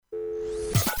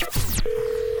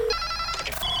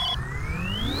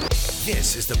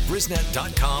This is the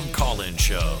Brisnet.com call-in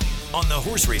show on the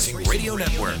Horse Racing Radio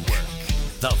Network.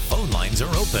 The phone lines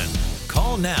are open.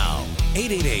 Call now,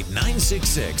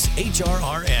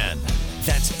 888-966-HRRN.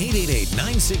 That's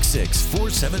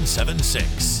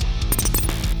 888-966-4776.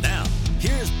 Now,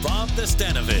 here's Bob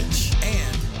Nastanovich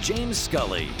and James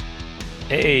Scully.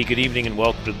 Hey, good evening and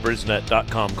welcome to the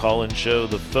Brisnet.com call-in show.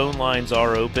 The phone lines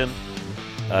are open.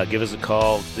 Give us a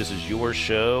call. This is your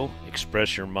show.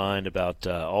 Express your mind about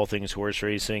all things horse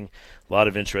racing. A lot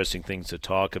of interesting things to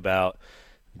talk about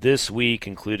this week,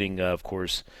 including, of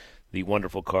course, the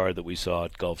wonderful card that we saw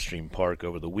at Gulfstream Park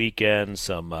over the weekend.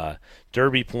 Some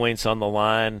Derby points on the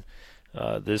line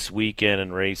this weekend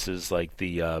in races like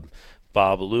the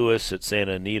Bob Lewis at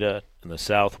Santa Anita and the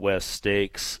Southwest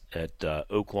Stakes at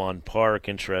Oaklawn Park.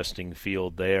 Interesting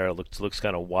field there. Looks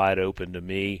kind of wide open to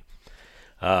me.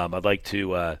 I'd like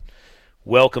to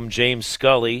welcome James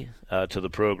Scully to the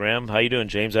program. How you doing,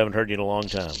 James? I haven't heard you in a long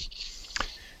time.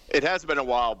 It has been a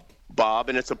while, Bob,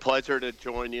 and it's a pleasure to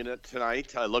join you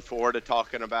tonight. I look forward to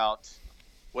talking about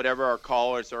whatever our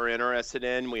callers are interested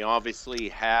in. We obviously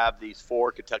have these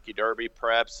 4 Kentucky Derby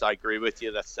preps. I agree with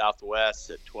you. The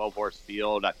Southwest at 12-horse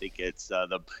field, I think it's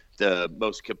the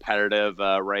most competitive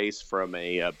race from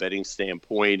a betting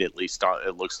standpoint, at least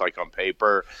it looks like on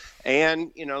paper.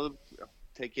 And,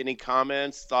 take any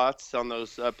comments, thoughts on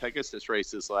those Pegasus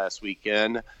races last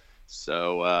weekend.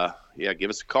 So, give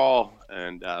us a call,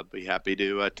 and be happy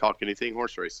to talk anything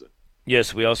horse racing.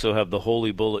 Yes, we also have the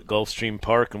Holy Bull at Gulfstream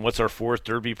Park. And what's our 4th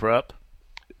Derby prep?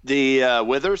 The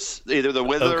Withers, either the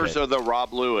Withers or the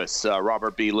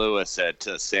Robert B. Lewis at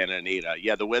Santa Anita.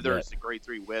 Yeah, the Withers, the Grade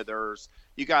 3 Withers.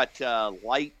 You got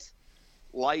Light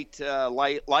Line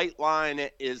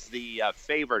is the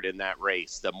favorite in that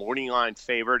race. The morning line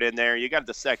favorite in there. You got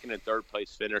the 2nd and 3rd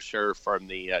place finisher from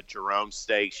the Jerome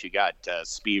Stakes. You got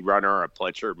Speed Runner, a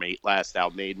Pletcher last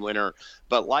out maiden winner.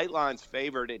 But Light Line's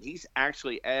favored, and he's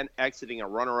actually exiting a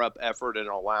runner-up effort in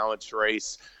an allowance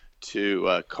race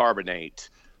to Carbonate,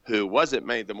 who wasn't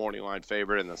made the morning line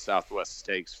favorite in the Southwest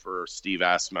Stakes for Steve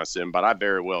Asmussen, but I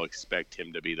very well expect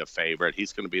him to be the favorite.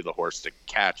 He's going to be the horse to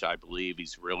catch, I believe.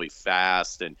 He's really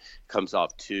fast and comes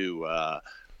off 2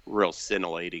 real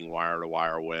scintillating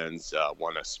wire-to-wire wins,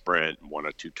 one a sprint, one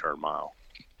a 2-turn mile.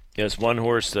 Yes, one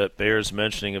horse that bears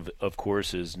mentioning, of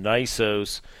course, is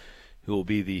Nisos, who will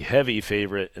be the heavy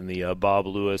favorite in the Bob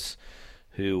Lewis,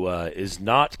 who is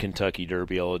not Kentucky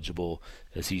Derby eligible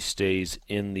as he stays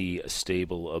in the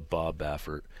stable of Bob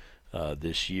Baffert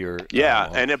this year. Yeah,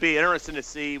 and it'd be interesting to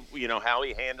see, how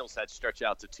he handles that stretch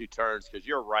out to 2 turns, because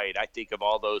you're right. I think of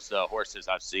all those horses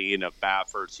I've seen of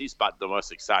Baffert's, he's about the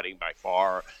most exciting by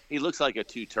far. He looks like a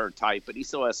 2-turn type, but he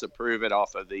still has to prove it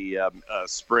off of the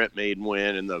sprint maiden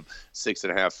win and the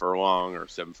 6.5 furlong or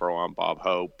 7 furlong Bob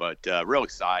Hope. But real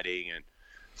exciting, and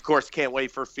of course, can't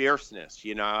wait for Fierceness.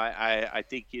 I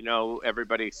think,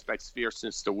 everybody expects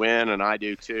Fierceness to win, and I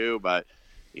do too. But,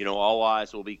 all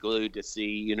eyes will be glued to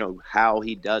see, how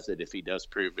he does it if he does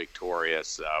prove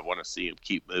victorious. I want to see him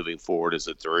keep moving forward as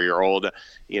a 3-year-old.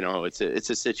 It's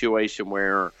a situation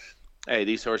where, hey,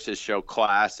 these horses show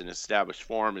class and established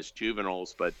form as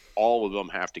juveniles, but all of them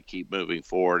have to keep moving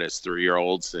forward as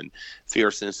 3-year-olds. And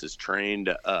Fierceness is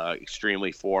trained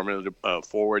extremely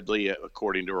forwardly,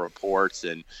 according to reports,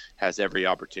 and has every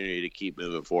opportunity to keep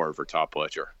moving forward for Top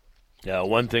Pletcher. Yeah,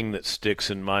 one thing that sticks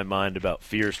in my mind about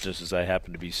Fierceness is I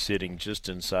happen to be sitting just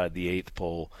inside the 8th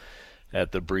pole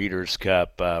at the Breeders'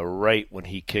 Cup right when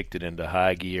he kicked it into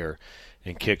high gear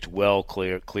and kicked well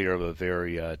clear of a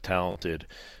very talented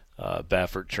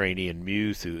Baffert trainee in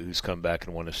Muth, who's come back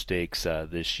and won a stakes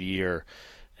this year,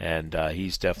 and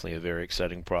he's definitely a very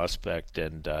exciting prospect.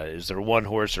 And is there one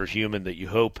horse or human that you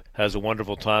hope has a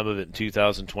wonderful time of it in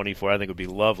 2024? I think it would be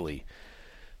lovely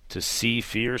to see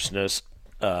Fierceness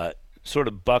sort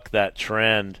of buck that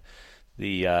trend.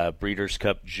 The Breeders'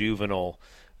 Cup Juvenile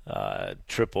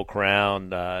Triple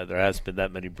Crown. There hasn't been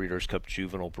that many Breeders' Cup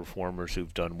Juvenile performers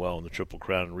who've done well in the Triple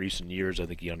Crown in recent years. I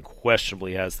think he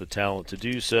unquestionably has the talent to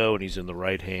do so, and he's in the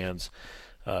right hands,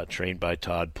 trained by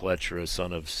Todd Pletcher, a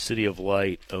son of City of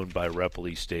Light, owned by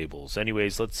Repoli Stables.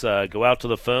 Anyways, let's go out to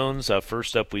the phones.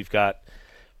 First up, we've got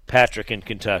Patrick in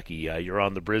Kentucky. You're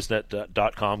on the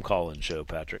Brisnet.com call-in show,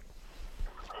 Patrick.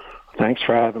 Thanks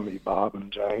for having me, Bob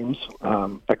and James.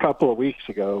 A couple of weeks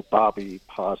ago, Bobby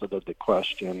posited the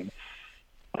question,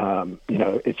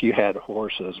 if you had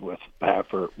horses with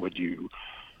Baffert, would you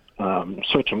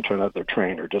switch them to another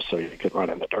trainer just so you could run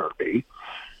in the Derby?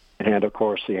 And, of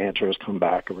course, the answer has come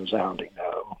back a resounding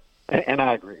no. And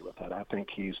I agree with that. I think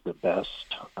he's the best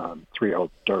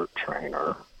 3-year-old dirt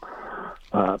trainer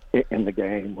in the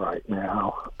game right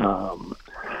now.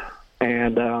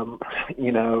 And,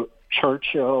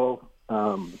 Churchill,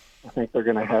 I think they're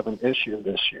going to have an issue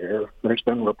this year. There's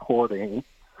been reporting,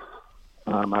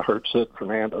 I heard Sid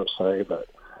Fernando say that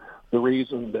the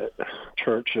reason that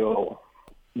Churchill,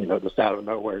 just out of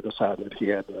nowhere decided he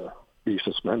had to be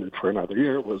suspended for another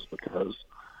year was because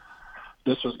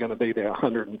this was going to be the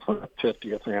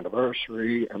 150th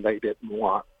anniversary, and they didn't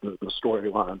want the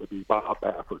storyline to be Bob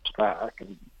Baffert's back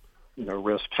and,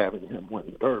 risk having him win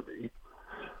the Derby.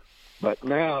 But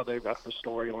now they've got the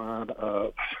storyline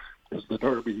of, is the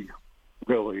Derby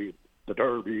really the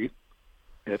Derby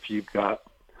if you've got,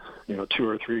 2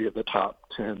 or 3 of the top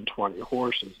 10, 20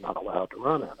 horses not allowed to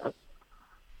run in it,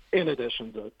 in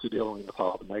addition to dealing with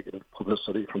all the negative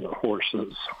publicity from the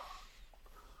horses,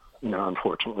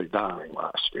 unfortunately dying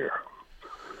last year.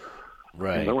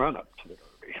 Right. In the run-up to the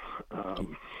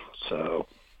Derby.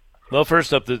 Well,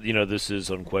 first up, this is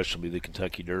unquestionably the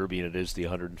Kentucky Derby, and it is the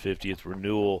 150th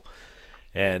renewal.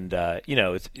 And,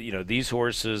 these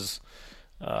horses,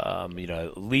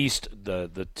 at least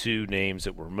the 2 names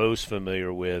that we're most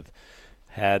familiar with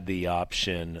had the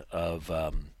option of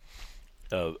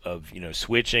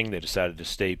switching. They decided to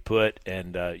stay put.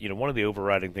 And, one of the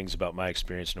overriding things about my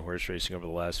experience in horse racing over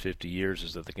the last 50 years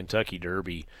is that the Kentucky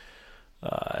Derby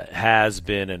has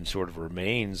been and sort of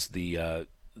remains the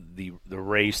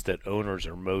race that owners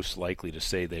are most likely to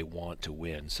say they want to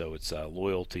win. So it's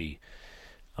loyalty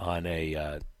on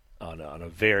a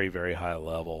very, very high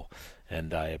level.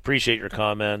 And I appreciate your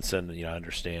comments, and I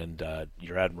understand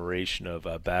your admiration of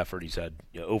Baffert. He's had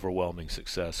overwhelming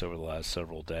success over the last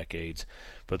several decades,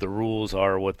 but the rules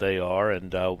are what they are,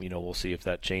 and we'll see if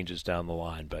that changes down the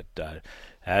line. But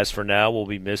as for now, we'll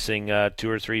be missing 2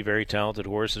 or 3 very talented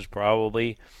horses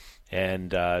probably,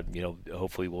 and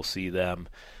hopefully we'll see them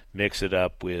mix it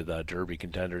up with Derby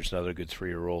contenders and other good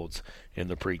 3-year-olds in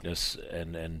the Preakness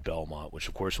and Belmont, which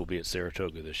of course will be at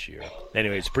Saratoga this year.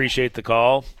 Anyways, appreciate the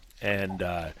call. And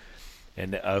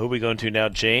who are we going to now,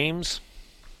 James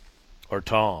or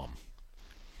Tom?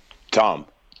 Tom.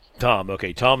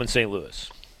 Okay, Tom in St.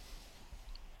 Louis.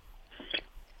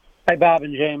 Hi, Bob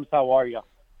and James. How are you?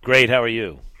 Great. How are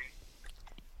you?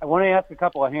 I want to ask a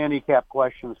couple of handicap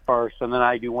questions first, and then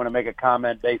I do want to make a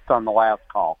comment based on the last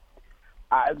call.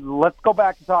 Let's go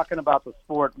back to talking about the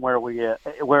sport and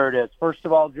where it is. First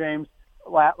of all, James,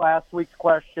 last week's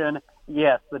question.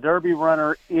 Yes, the Derby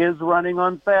runner is running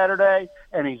on Saturday,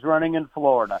 and he's running in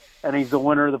Florida, and he's the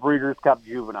winner of the Breeders' Cup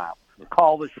Juvenile.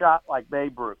 Call the shot like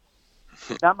Babe Ruth.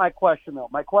 Not my question, though.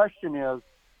 My question is,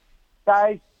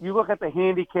 guys, you look at the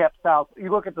handicap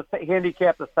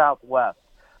the Southwest.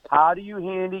 How do you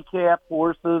handicap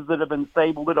horses that have been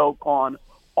stabled at Oaklawn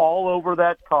all over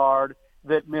that card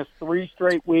that missed 3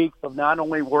 straight weeks of not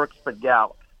only works but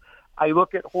gallops? I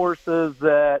look at horses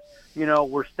that,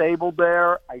 were stabled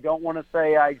there. I don't want to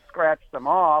say I scratched them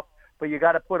off, but you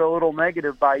got to put a little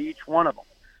negative by each one of them.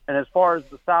 And as far as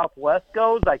the Southwest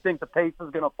goes, I think the pace is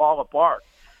going to fall apart.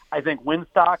 I think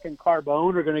Winstock and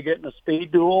Carbone are going to get in a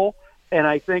speed duel, and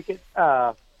I think it's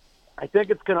going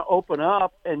to open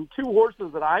up. And 2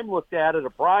 horses that I'm looked at a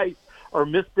price are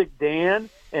Mystic Dan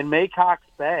and Maycock's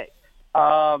Bay.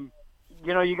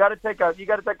 You got to take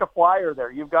a flyer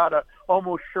there. You've got a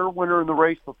almost sure winner in the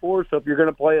race before. So if you're going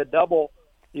to play a double,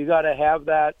 you got to have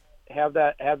that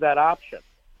option.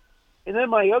 And then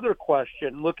my other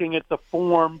question, looking at the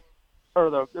form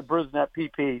or the Brisnet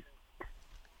PPs,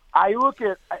 I look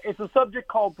at it's a subject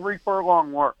called 3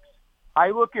 furlong works.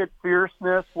 I look at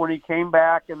Fierceness when he came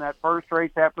back in that first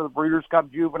race after the Breeders'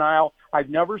 Cup Juvenile. I've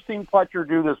never seen Fletcher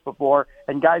do this before.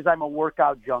 And guys, I'm a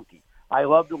workout junkie. I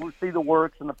love to see the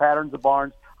works and the patterns of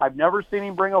barns. I've never seen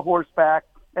him bring a horse back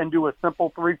and do a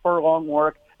simple 3 furlong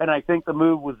work, and I think the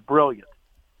move was brilliant.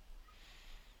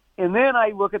 And then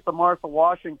I look at the Martha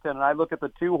Washington, and I look at the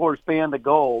 2-horse Band of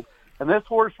Gold, and this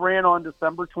horse ran on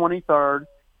December 23rd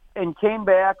and came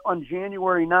back on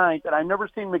January 9th, and I've never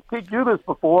seen McPeak do this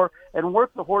before, and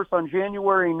worked the horse on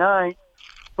January 9th,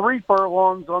 3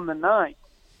 furlongs on the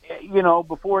 9th,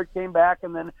 before it came back,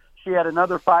 and then she had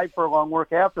another 5 furlong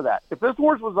work after that. If this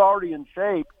horse was already in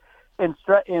shape and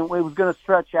it was going to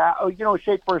stretch out,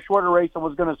 shape for a shorter race and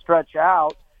was going to stretch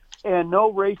out, and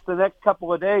no race the next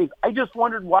couple of days, I just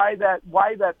wondered why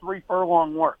that 3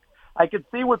 furlong work. I could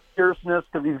see with Fierceness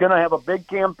because he's going to have a big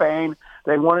campaign.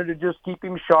 They wanted to just keep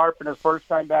him sharp in his first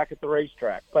time back at the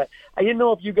racetrack. But I didn't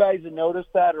know if you guys had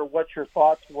noticed that or what your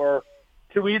thoughts were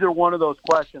to either one of those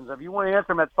questions. If you want to answer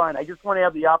them, that's fine. I just want to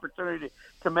have the opportunity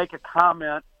to make a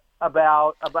comment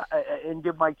about and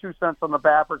give my 2 cents on the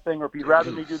Baffert thing, or if you'd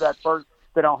rather me do that first,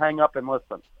 then I'll hang up and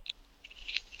listen.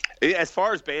 As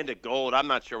far as Band of Gold, I'm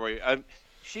not sure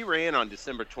she ran on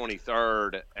December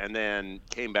 23rd and then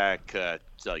came back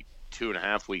like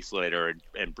 2.5 weeks later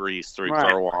and breezed 3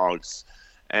 furlongs.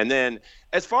 And then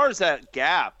as far as that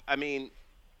gap, I mean,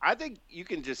 I think you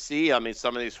can just see, I mean,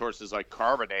 some of these horses like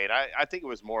Carbonate, I think it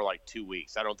was more like 2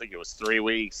 weeks. I don't think it was 3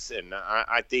 weeks. And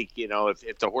I think, you know,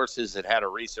 if the horses had a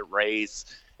recent race,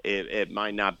 it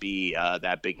might not be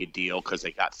that big a deal because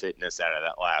they got fitness out of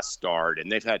that last start.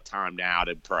 And they've had time now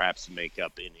to perhaps make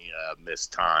up any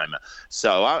missed time.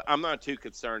 So I'm not too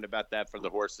concerned about that for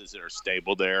the horses that are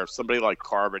stable there. If somebody like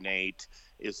Carbonate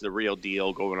is the real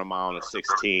deal going a mile and a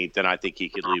 16th, then I think he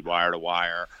could lead wire to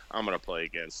wire. I'm going to play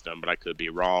against him, but I could be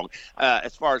wrong.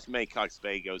 As far as Maycox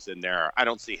Bay goes in there, I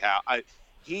don't see how.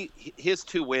 His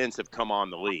 2 wins have come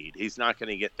on the lead. He's not going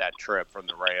to get that trip from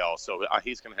the rail, so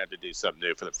he's going to have to do something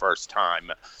new for the first time.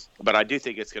 But I do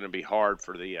think it's going to be hard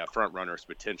for the front runners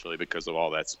potentially because of all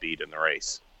that speed in the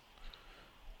race.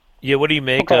 Yeah, what do you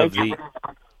make of the?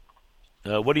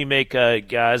 What do you make,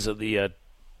 guys, of the?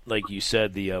 Like you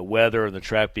said, the weather and the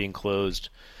track being closed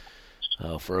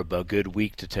for about a good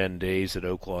week to 10 days at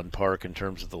Oaklawn Park. In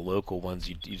terms of the local ones,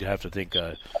 you'd have to think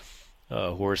a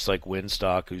horse like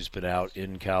Winstock, who's been out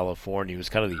in California, was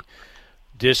kind of the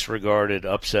disregarded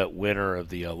upset winner of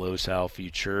the Los Al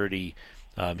Futurity.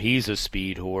 He's a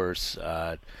speed horse.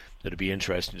 It'd be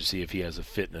interesting to see if he has a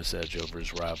fitness edge over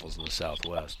his rivals in the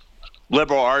Southwest.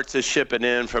 Liberal Arts is shipping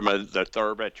in from the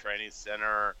Thoroughbred Training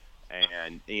Center.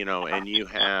 And, you know, and you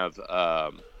have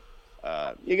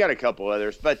you got a couple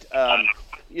others. But,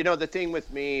 you know, the thing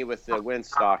with me with the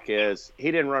Winstock is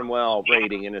he didn't run well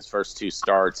rating in his first 2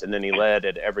 starts, and then he led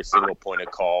at every single point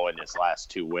of call in his last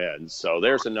 2 wins. So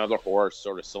there's another horse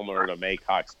sort of similar to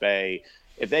Maycox Bay.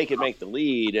 If they could make the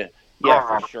lead,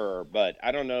 yeah, for sure. But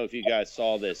I don't know if you guys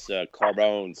saw this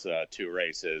Carbone's 2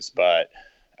 races, but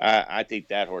I think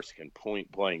that horse can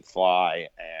point blank fly,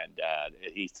 and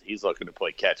he's looking to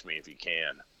play catch me if he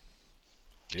can.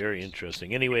 Very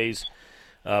interesting. Anyways,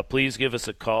 please give us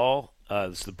a call.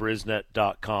 It's the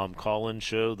Brisnet.com call-in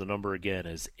show. The number again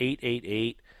is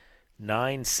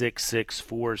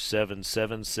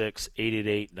 888-966-4776,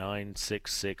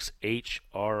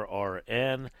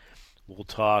 888-966-HRRN. We'll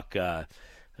talk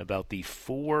about the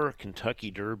 4 Kentucky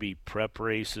Derby prep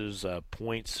races,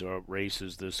 points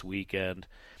races this weekend.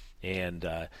 And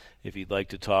if you'd like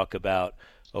to talk about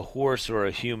a horse or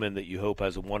a human that you hope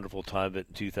has a wonderful time in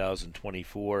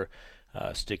 2024,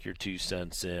 stick your 2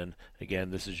 cents in.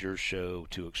 Again, this is your show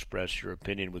to express your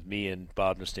opinion with me and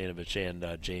Bob Nastanovich and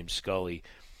James Scully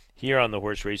here on the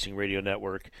Horse Racing Radio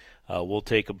Network. We'll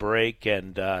take a break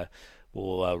and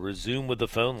we'll resume with the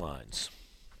phone lines.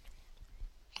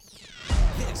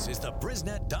 This is the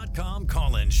Brisnet.com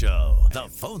call-in show. The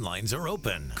phone lines are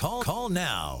open. Call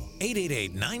now.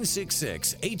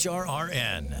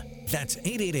 888-966-HRRN. That's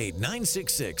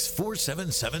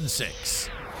 888-966-4776.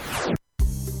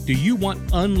 Do you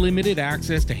want unlimited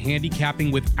access to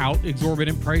handicapping without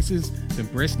exorbitant prices? Then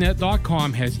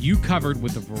Brisnet.com has you covered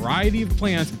with a variety of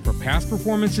plans for past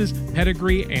performances,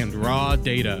 pedigree, and raw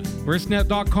data.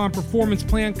 Brisnet.com Performance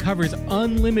Plan covers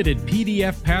unlimited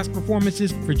PDF past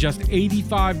performances for just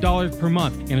 $85 per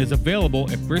month and is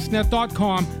available at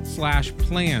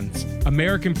Brisnet.com/plans.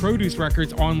 American Produce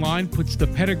Records Online puts the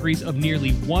pedigrees of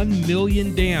nearly 1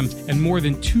 million dams and more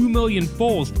than 2 million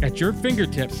foals at your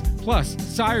fingertips, plus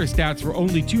sire stats for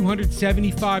only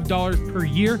 $275 per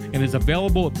year and is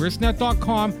available at Brisnet.com/APR.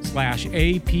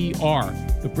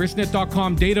 The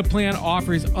Brisnet.com data plan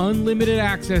offers unlimited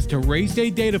access to race day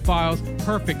data files,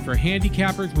 perfect for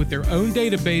handicappers with their own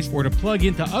database or to plug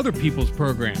into other people's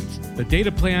programs. The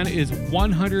data plan is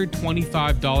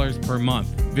 $125 per month.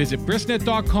 Visit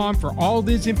Brisnet.com for all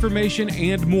this information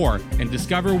and more, and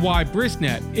discover why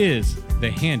Brisnet is the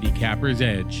handicapper's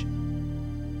edge.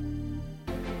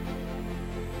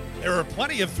 There are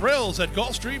plenty of thrills at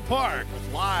Gulfstream Park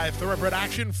with live thoroughbred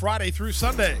action Friday through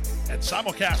Sunday and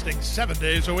simulcasting 7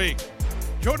 days a week.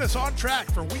 Join us on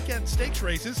track for weekend stakes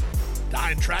races,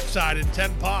 dine trackside in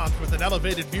 10 Palms with an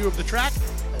elevated view of the track,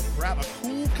 and grab a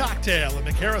cool cocktail in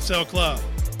the Carousel Club.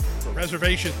 For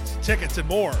reservations, tickets, and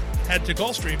more, head to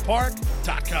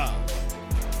GulfstreamPark.com.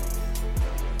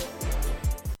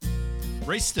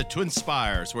 Race to Twin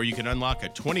Spires, where you can unlock a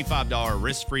 $25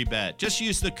 risk-free bet. Just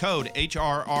use the code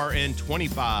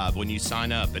HRRN25 when you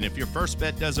sign up, and if your first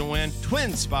bet doesn't win,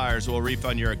 Twin Spires will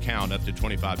refund your account up to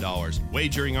 $25.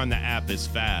 Wagering on the app is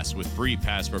fast with free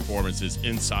past performances,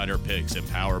 insider picks, and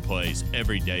power plays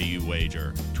every day you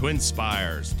wager. Twin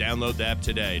Spires. Download the app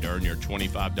today to earn your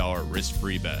 $25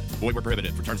 risk-free bet. Void where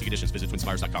prohibited. For terms and conditions, visit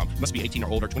twinspires.com. Must be 18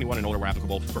 or older, 21 and older where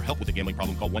applicable. For help with a gambling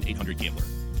problem, call 1-800-GAMBLER.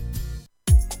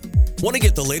 Want to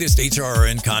get the latest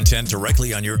HRRN content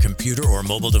directly on your computer or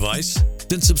mobile device?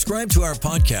 Then subscribe to our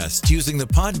podcast using the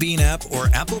Podbean app or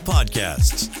Apple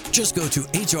Podcasts. Just go to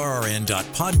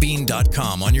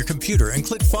hrrn.podbean.com on your computer and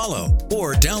click follow,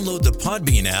 or download the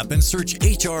Podbean app and search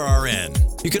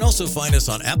HRRN. You can also find us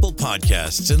on Apple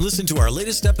Podcasts and listen to our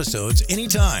latest episodes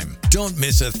anytime. Don't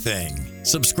miss a thing.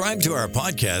 Subscribe to our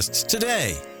podcasts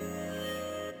today.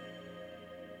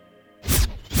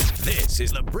 This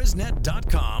is the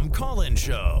Brisnet.com call-in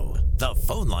show. The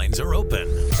phone lines are open.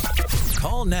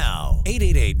 Call now,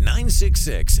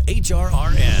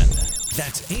 888-966-HRRN.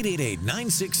 That's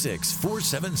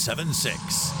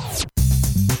 888-966-4776.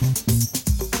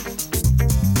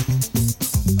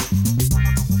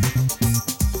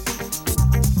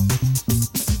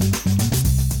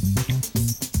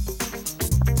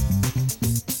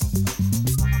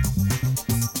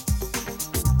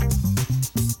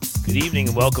 Good evening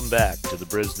and welcome back to the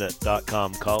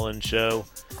Brisnet.com call-in show.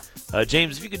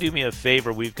 James, if you could do me a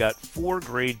favor, we've got 4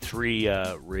 Grade 3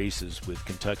 races with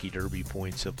Kentucky Derby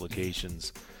points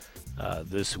implications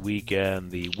this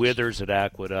weekend. The Withers at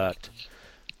Aqueduct,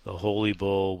 the Holy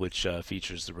Bull, which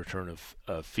features the return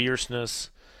of Fierceness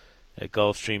at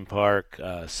Gulfstream Park,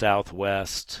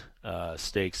 Southwest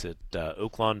Stakes at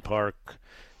Oaklawn Park,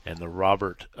 and the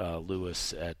Robert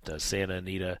Lewis at Santa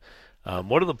Anita.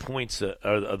 What are the points?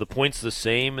 Are the points the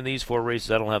same in these 4 races?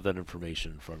 I don't have that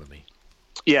information in front of me.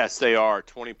 Yes, they are.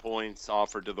 20 points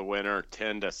offered to the winner,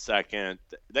 10 to second.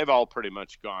 They've all pretty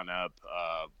much gone up,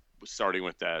 starting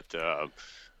with that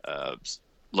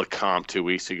Lecomte 2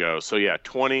 weeks ago. So, yeah,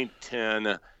 20,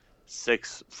 10,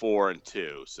 6, 4, and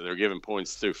 2. So they're giving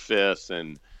points through 5th,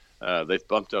 and they've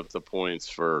bumped up the points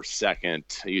for second.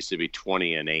 It used to be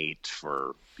 20 and 8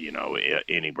 for,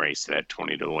 any race that had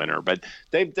 20 to the winner. But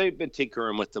they've been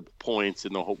tinkering with the points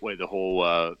and the whole way the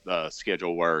whole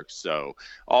schedule works. So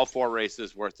all 4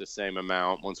 races worth the same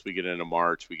amount. Once we get into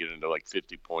March, we get into like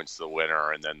 50 points to the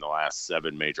winner, and then the last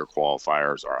 7 major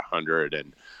qualifiers are 100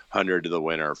 and 100 to the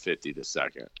winner, 50 to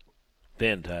second.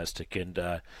 Fantastic. And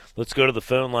let's go to the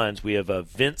phone lines. We have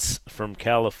Vince from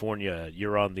California.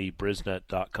 You're on the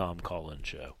Brisnet.com call-in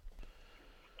show.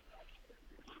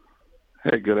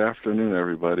 Hey, good afternoon,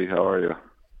 everybody. How are you?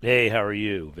 Hey, how are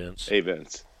you, Vince? Hey,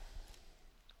 Vince.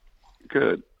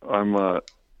 Good. I'm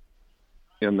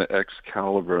in the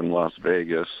Excalibur in Las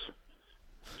Vegas.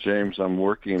 James, I'm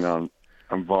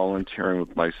volunteering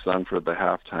with my son for the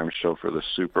halftime show for the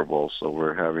Super Bowl, so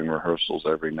we're having rehearsals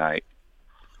every night.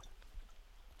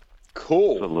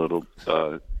 Cool. It's a little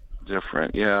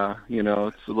different. Yeah,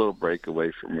 it's a little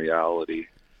breakaway from reality.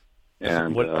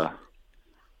 And what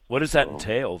does that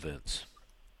entail, Vince?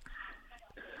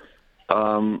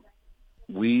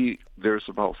 There's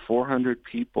about 400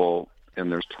 people, and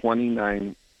there's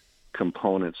 29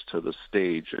 components to the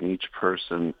stage, and each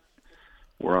person,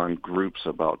 we're on groups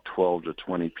about 12 to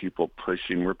 20 people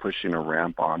pushing. We're pushing a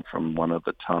ramp on from one of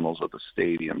the tunnels of the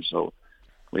stadium, so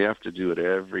we have to do it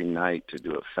every night to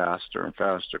do it faster and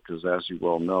faster because, as you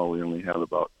well know, we only have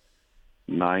about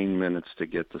 9 minutes to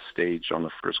get the stage on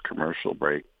the first commercial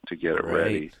break to get it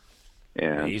ready.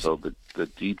 And amazing. So the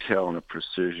detail and the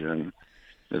precision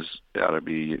has got to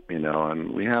be,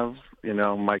 and we have,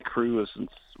 my crew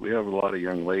we have a lot of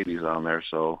young ladies on there,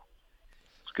 so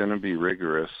it's going to be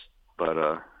rigorous, but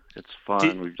it's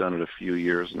fun. We've done it a few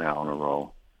years now in a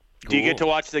row. Do you get to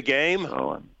watch the game?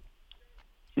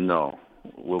 No.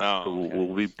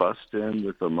 We'll be bussed in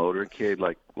with a motorcade.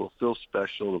 Like, we'll feel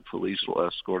special. The police will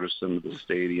escort us into the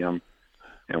stadium,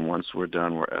 and once we're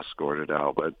done, we're escorted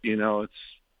out. But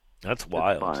that's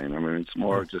wild. It's fine. I mean, it's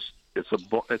more just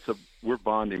we're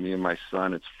bonding, me and my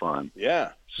son. It's fun.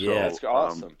 Yeah. So, yeah, it's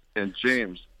awesome. And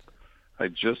James, I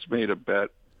just made a bet.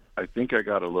 I think I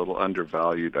got a little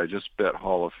undervalued. I just bet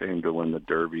Hall of Fame to win the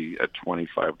Derby at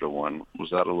 25 to 1.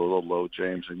 Was that a little low,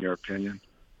 James, in your opinion?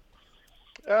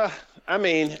 I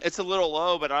mean, it's a little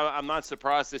low, but I'm not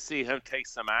surprised to see him take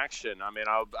some action. I mean,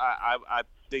 I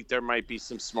think there might be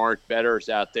some smart bettors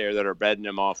out there that are betting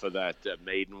him off of that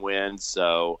maiden win.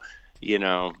 So,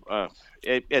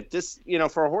 at this,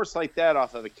 for a horse like that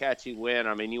off of a catchy win,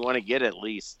 I mean, you want to get at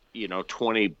least,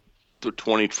 20 to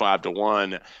 25 to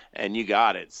 1, and you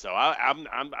got it. So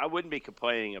I wouldn't be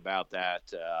complaining about that.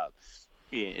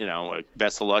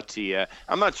 Best of luck to you.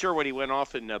 I'm not sure what he went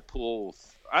off in pool.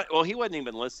 He wasn't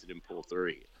even listed in pool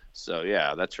 3. So,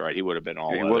 yeah, that's right. He would have been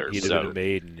all other. He'd have been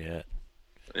maiden yet.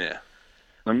 Yeah.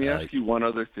 Let me ask you one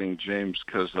other thing, James,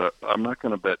 because I'm not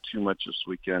going to bet too much this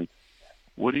weekend.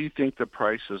 What do you think the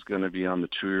price is going to be on the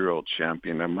 2-year-old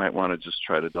champion? I might want to just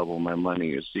try to double my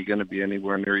money. Is he going to be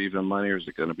anywhere near even money, or is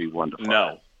it going to be 1 to 5?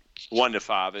 No, 1 to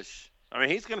 5-ish. I mean,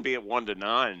 he's going to be at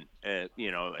 1-9,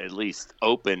 at least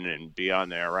open and be on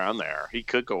there around there. He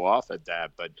could go off at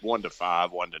that, but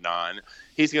 1-5, 1-9.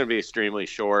 He's going to be extremely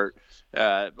short.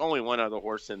 Only one other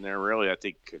horse in there, really, I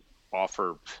think, could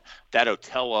offer that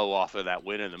Otello off of that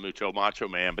win in the Mucho Macho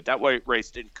Man, but that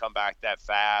race didn't come back that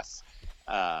fast.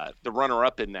 The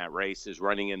runner-up in that race is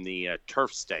running in the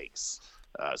Turf Stakes.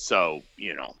 So,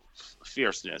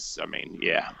 fierceness, I mean,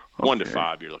 yeah,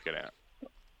 1-5 you're looking at.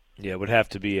 Yeah, it would have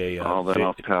to be a. Then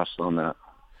I'll pass on that.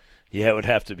 Yeah, it would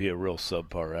have to be a real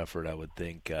subpar effort, I would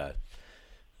think,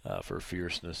 for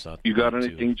fierceness. You got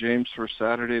anything, James, for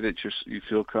Saturday that you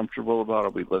feel comfortable about?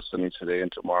 I'll be listening today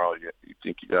and tomorrow. You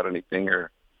think you got anything, or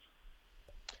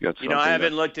you got something? I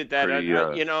haven't looked at that. Pretty,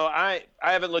 I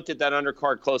haven't looked at that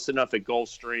undercard close enough at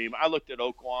Gulfstream. I looked at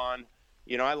Oaklawn.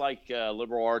 I like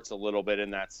Liberal Arts a little bit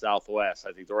in that Southwest.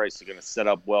 I think the race is going to set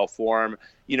up well for him.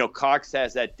 Cox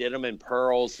has that Denim and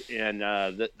Pearls in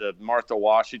the Martha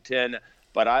Washington,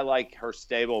 but I like her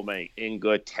stablemate In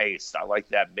Good Taste. I like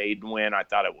that maiden win. I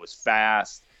thought it was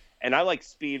fast. And I like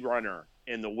Speed Runner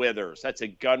in the Withers. That's a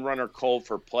gun runner colt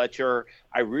for Pletcher.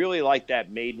 I really like that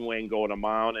maiden win going 1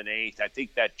 1/8. I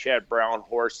think that Chad Brown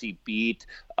horse he beat,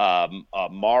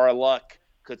 Marluck,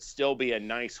 could still be a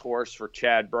nice horse for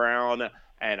Chad Brown,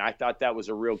 and I thought that was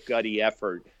a real gutty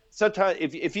effort. Sometimes,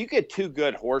 if you get two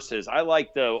good horses, I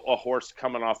like a horse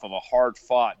coming off of a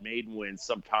hard-fought maiden win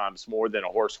sometimes more than a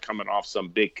horse coming off some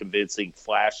big, convincing,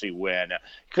 flashy win,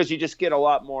 because you just get a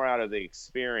lot more out of the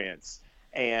experience.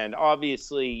 And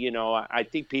obviously, I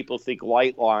think people think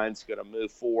Lightline's going to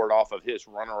move forward off of his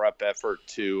runner-up effort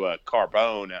to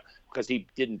Carbone, because he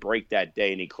didn't break that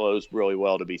day and he closed really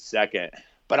well to be second.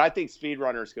 But I think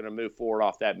Speedrunner is going to move forward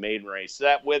off that maiden race. So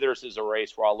that Withers is a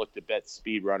race where I'll look to bet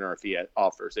Speedrunner if he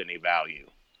offers any value.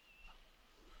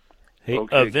 Hey,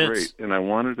 okay, Vince, great. And I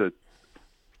wanted to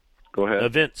go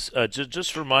ahead. Vince,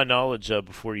 just for my knowledge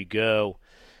before you go,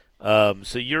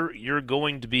 so you're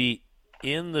going to be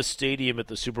in the stadium at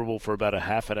the Super Bowl for about a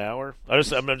half an hour? I'm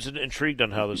just intrigued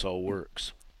on how this all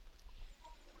works.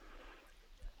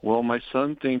 Well, my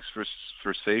son thinks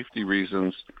for safety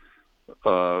reasons,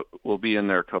 we'll be in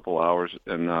there a couple hours,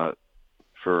 and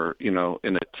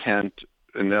in a tent.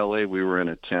 In L.A., we were in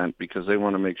a tent because they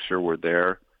want to make sure we're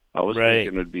there. I was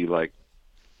thinking it'd be like,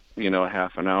 a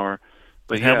half an hour.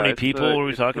 But and how many people are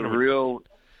we talking about? Real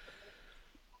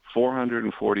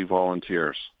 440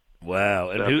 volunteers. Wow!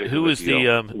 And who is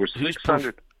the we're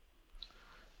 600?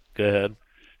 Go ahead.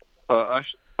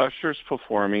 Usher's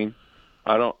performing.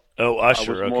 I don't. Oh,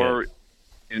 Usher. I was more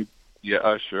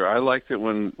Usher. I liked it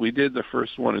when we did the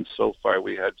first one in SoFi.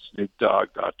 We had Snoop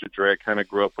Dogg, Dr. Dre. I kind of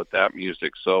grew up with that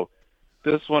music. So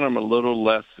this one I'm a little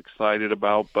less excited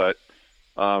about. But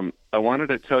I wanted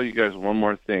to tell you guys one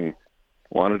more thing.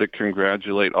 Wanted to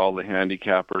congratulate all the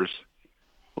handicappers.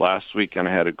 Last weekend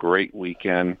I had a great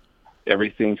weekend.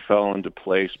 Everything fell into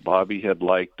place. Bobby had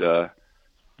liked the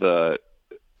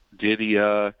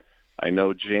Didia. I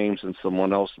know James and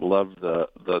someone else loved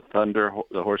the Thunder,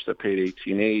 the horse that paid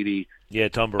 $18.80. Yeah,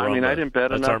 Tumbarumba. I mean, I didn't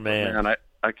bet enough. That's our man.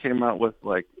 I came out with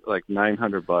like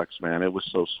 $900, man. It was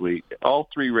so sweet. All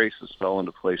three races fell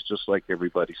into place, just like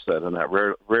everybody said, and that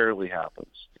rarely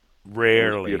happens.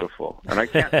 Rarely. It was beautiful, and I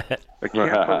can't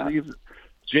believe it.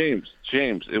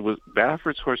 James. It was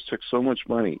Baffert's horse took so much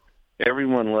money.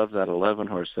 Everyone loved that 11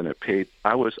 horse, and it paid.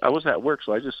 I was at work,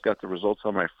 so I just got the results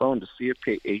on my phone to see it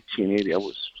pay $18.80. I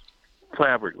was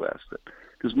flabbergasted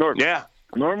because normally,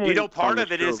 part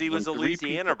of it is he was a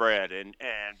Louisiana bred, and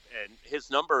his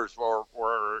numbers were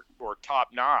top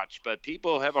notch. But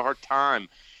people have a hard time.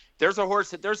 There's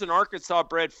an Arkansas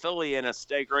bred filly in a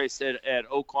stake race at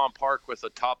Oaklawn Park with a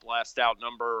top last out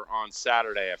number on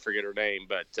Saturday. I forget her name,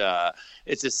 but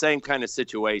it's the same kind of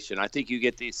situation. I think you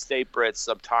get these state breds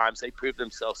sometimes. They prove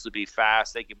themselves to be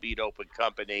fast. They can beat open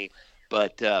company,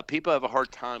 but people have a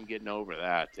hard time getting over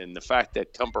that. And the fact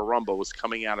that Tumbarumba was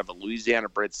coming out of a Louisiana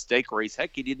bred stake race,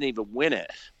 heck, he didn't even win it.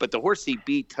 But the horse he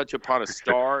beat, Touch Upon a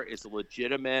Star, is a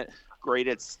legitimate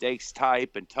graded stakes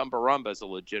type, and Tumbarumba is a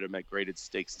legitimate graded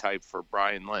stakes type for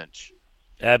Brian Lynch.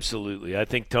 Absolutely. I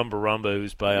think Tumbarumba,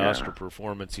 who's by Oscar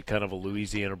Performance, he's kind of a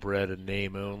Louisiana bred in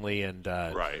name only, and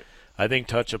right. I think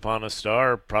Touch Upon a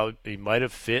Star he might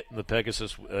have fit in the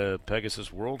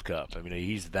Pegasus World Cup. I mean,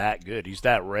 he's that good. He's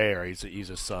that rare. He's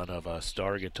a son of a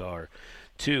Star Guitar.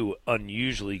 Two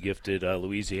unusually gifted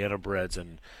Louisiana breds,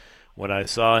 and when I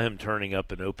saw him turning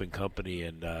up in open company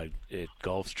and at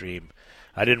Gulfstream,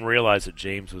 I didn't realize that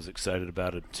James was excited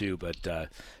about it too, but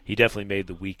he definitely made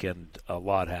the weekend a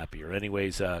lot happier.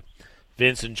 Anyways,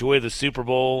 Vince, enjoy the Super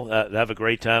Bowl. Have a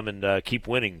great time and keep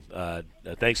winning.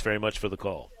 Thanks very much for the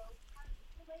call.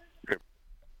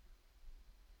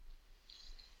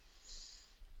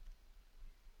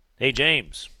 Hey,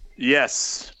 James.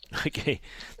 Yes. Okay,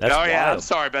 that's Oh, yeah, wild. I'm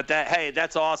sorry about that. Hey,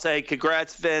 that's awesome. Hey,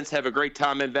 congrats, Vince. Have a great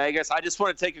time in Vegas. I just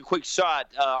want to take a quick shot.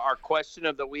 Our question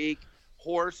of the week,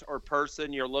 horse or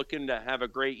person you're looking to have a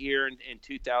great year in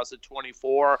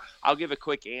 2024. I'll give a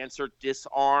quick answer.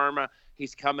 Disarm.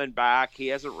 He's coming back. He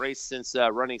hasn't raced since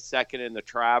running second in the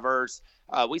Travers.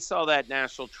 We saw that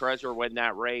National Treasure win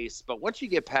that race. But once you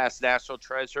get past National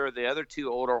Treasure, the other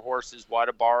two older horses,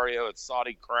 Wadabario and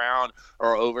Saudi Crown,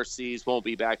 are overseas, won't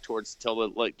be back till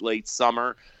the late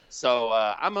summer. So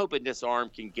I'm hoping Disarm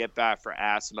can get back for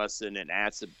Asmussen and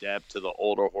add some depth to the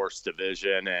older horse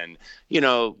division. And,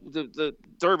 the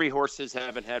Derby horses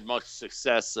haven't had much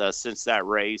success since that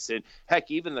race. And,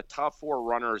 heck, even the top four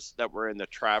runners that were in the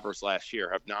Travers last year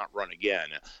have not run again.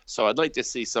 So I'd like to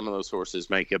see some of those horses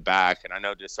make it back. And I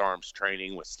know Disarm's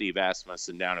training with Steve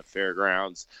Asmussen down at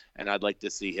Fairgrounds, and I'd like to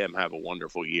see him have a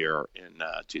wonderful year in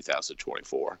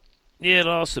 2024. Yeah,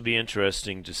 it'll also be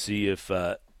interesting to see if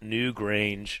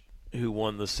Newgrange, who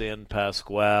won the San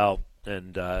Pasquale,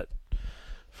 and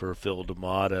for Phil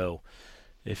D'Amato,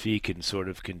 if he can sort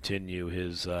of continue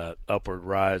his upward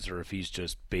rise, or if he's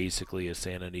just basically a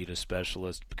Santa Anita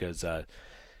specialist, because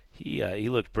he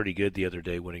looked pretty good the other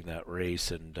day winning that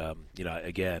race, and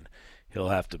again,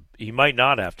 he might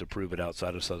not have to prove it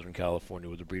outside of Southern California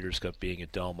with the Breeders' Cup being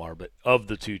at Del Mar, but of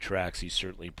the two tracks, he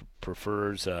certainly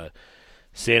prefers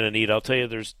Santa Anita. I'll tell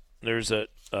you, there's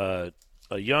a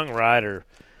young rider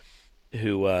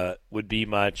who would be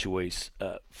my choice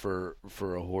for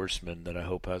a horseman that I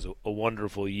hope has a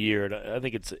wonderful year. And I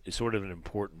think it's sort of an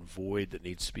important void that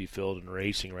needs to be filled in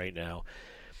racing right now.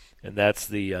 And that's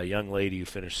the young lady who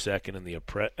finished second in the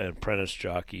apprentice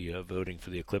jockey voting for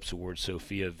the Eclipse Award,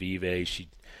 Sophia Vive. She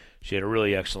had a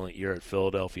really excellent year at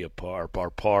Philadelphia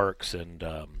Parks and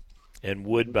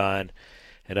Woodbine.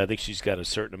 And I think she's got a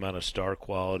certain amount of star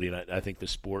quality, and I think the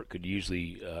sport could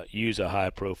usually use a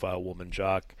high-profile woman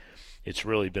jock. It's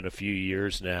really been a few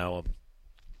years now,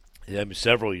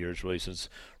 several years really, since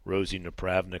Rosie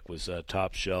Napravnik was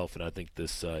top shelf, and I think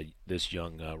this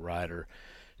young rider,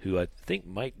 who I think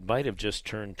might have just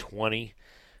turned 20,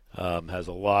 has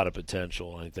a lot of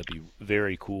potential. I think that'd be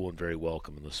very cool and very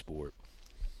welcome in the sport.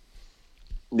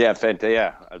 Yeah,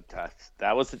 yeah.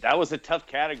 That was a tough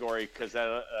category because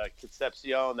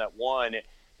Concepcion that won,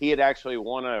 he had actually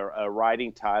won a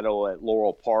riding title at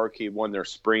Laurel Park. He won their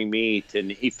spring meet,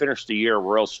 and he finished the year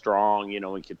real strong,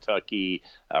 in Kentucky,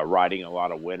 riding a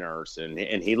lot of winners. And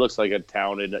he looks like a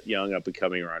talented young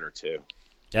up-and-coming rider, too.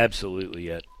 Absolutely,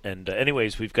 yeah. And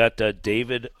anyways, we've got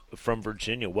David from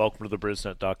Virginia. Welcome to the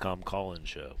Brisnet.com call-in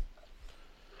show.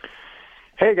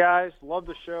 Hey, guys. Love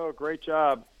the show. Great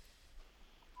job.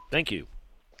 Thank you.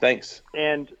 Thanks.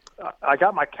 And I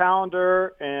got my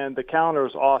calendar, and the calendar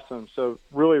is awesome. So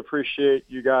really appreciate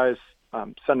you guys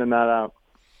sending that out.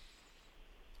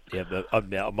 Yeah,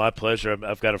 my pleasure.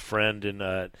 I've got a friend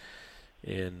in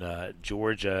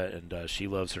Georgia, and she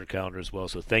loves her calendar as well.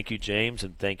 So thank you, James,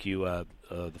 and thank you,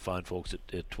 the fine folks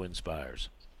at Twin Spires.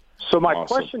 So my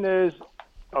question is,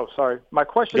 My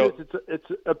question is, it's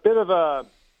a bit of a,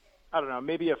 I don't know,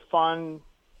 maybe a fun,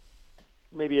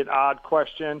 maybe an odd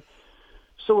question.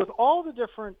 So with all the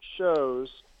different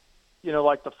shows,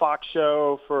 like the Fox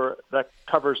show that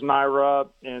covers NYRA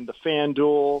and the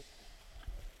FanDuel,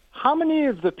 how many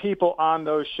of the people on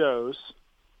those shows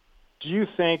do you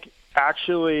think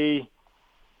actually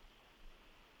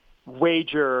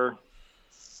wager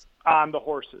on the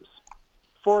horses?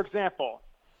 For example,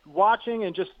 watching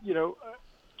and just,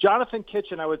 Jonathan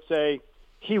Kitchen, I would say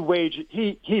he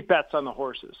bets on the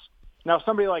horses. Now,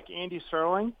 somebody like Andy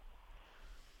Serling,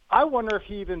 I wonder if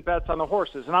he even bets on the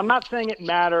horses. And I'm not saying it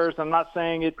matters. I'm not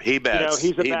saying it. He bets.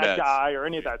 He's a bad guy or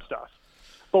any of that stuff.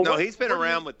 But he's been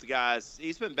around with the guys.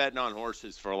 He's been betting on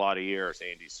horses for a lot of years,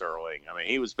 Andy Serling. I mean,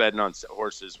 he was betting on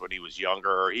horses when he was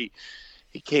younger. He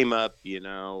came up, he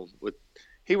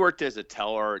worked as a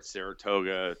teller at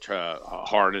Saratoga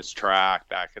harness track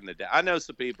back in the day. I know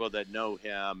some people that know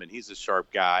him, and he's a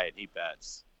sharp guy, and he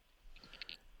bets.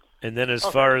 And then as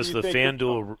far as the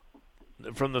FanDuel,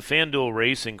 from the FanDuel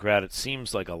racing crowd, it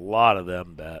seems like a lot of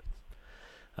them bet.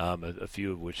 A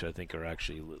few of which I think are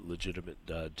actually legitimate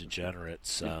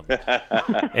degenerates. And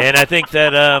I think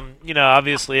that,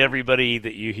 obviously everybody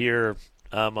that you hear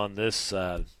on this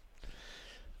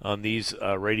on these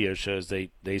radio shows,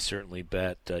 they certainly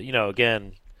bet.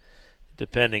 Again,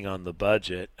 depending on the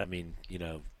budget. I mean,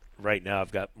 right now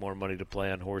I've got more money to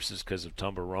play on horses because of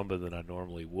Tumbarumba than I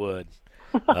normally would.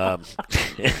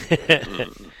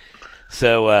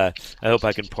 So I hope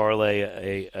I can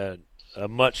parlay a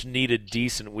much-needed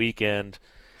decent weekend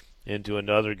into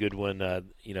another good one.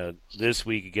 This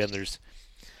week, again,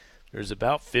 There's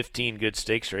about 15 good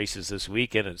stakes races this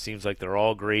weekend. It seems like they're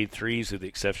all Grade 3s with the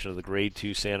exception of the Grade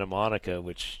 2 Santa Monica,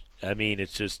 which, I mean,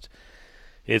 it's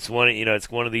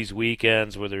one of these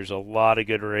weekends where there's a lot of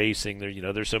good racing.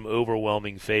 There's some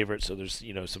overwhelming favorites, so there's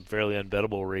some fairly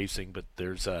unbettable racing, but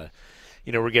there's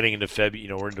we're getting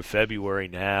into we're into February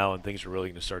now, and things are really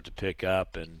going to start to pick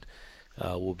up, and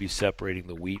we'll be separating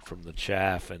the wheat from the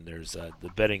chaff, and there's the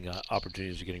betting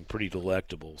opportunities are getting pretty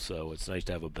delectable, so it's nice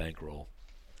to have a bankroll.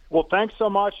 Well, thanks so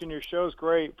much, and your show's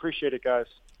great. Appreciate it, guys.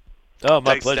 Oh,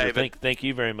 my Thanks, pleasure. David. Thank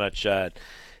you very much.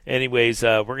 Anyways,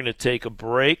 we're going to take a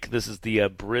break. This is the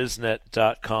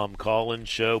Brisnet.com call-in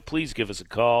show. Please give us a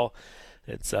call.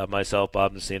 It's myself,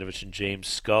 Bob Nastanovich, and James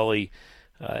Scully.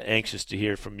 Anxious to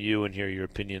hear from you and hear your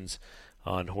opinions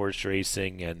on horse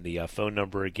racing. And the phone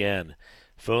number again.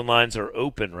 Phone lines are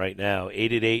open right now,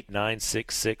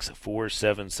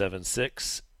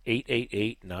 888-966-4776,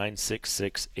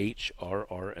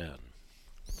 888-966-HRRN.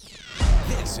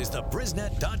 This is the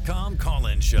Brisnet.com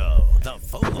call-in show. The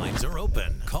phone lines are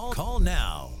open. Call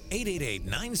now.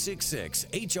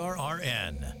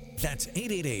 888-966-HRRN. That's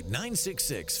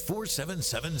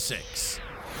 888-966-4776.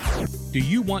 Do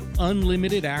you want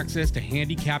unlimited access to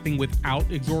handicapping without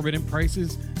exorbitant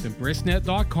prices? Then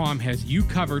Brisnet.com has you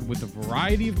covered with a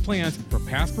variety of plans for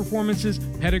past performances,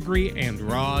 pedigree, and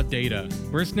raw data.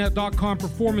 Brisnet.com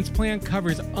Performance Plan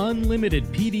covers unlimited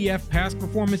PDF past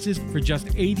performances for just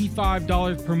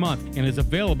 $85 per month and is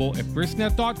available at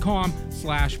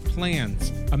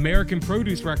Brisnet.com/plans. American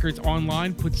Produce Records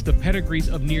Online puts the pedigrees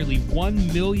of nearly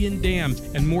 1 million dams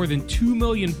and more than 2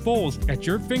 million foals at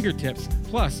your fingertips.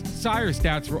 Plus, Sire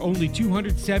Stats for only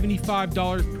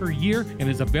 $275 per year and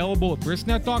is available at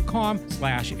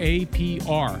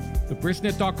Brisnet.com/APR. The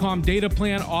Brisnet.com data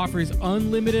plan offers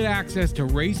unlimited access to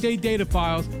race day data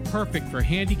files, perfect for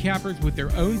handicappers with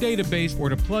their own database or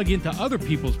to plug into other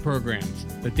people's programs.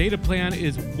 The data plan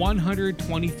is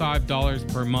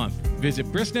 $125 per month. Visit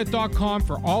Brisnet.com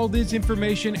for all this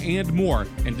information and more,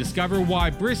 and discover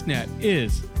why Brisnet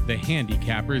is the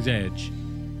handicapper's edge.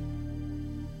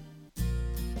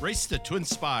 Race to Twin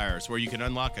Spires, where you can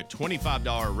unlock a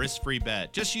 $25 risk-free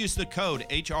bet. Just use the code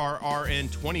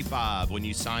HRRN25 when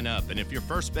you sign up. And if your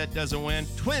first bet doesn't win,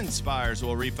 Twin Spires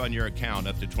will refund your account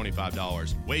up to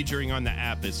 $25. Wagering on the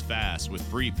app is fast with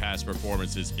free past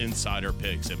performances, insider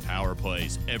picks, and power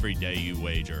plays every day you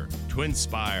wager. Twin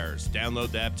Spires. Download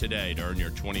the app today to earn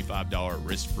your $25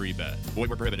 risk-free bet. Void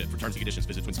where prohibited. For terms and conditions,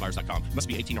 visit twinspires.com. Must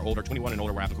be 18 or older, 21 and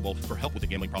older where applicable. For help with a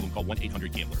gambling problem, call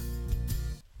 1-800-GAMBLER.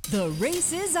 The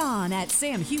race is on at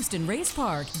Sam Houston Race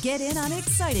Park. Get in on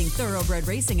exciting thoroughbred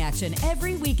racing action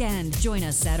every weekend. Join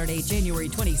us Saturday, January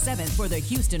 27th for the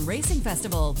Houston Racing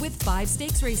Festival with 5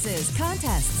 stakes races,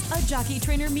 contests, a jockey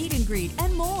trainer meet and greet,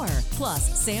 and more.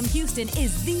 Plus, Sam Houston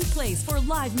is the place for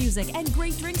live music and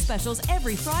great drink specials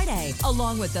every Friday,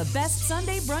 along with the best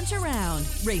Sunday brunch around.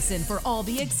 Race in for all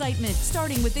the excitement,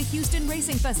 starting with the Houston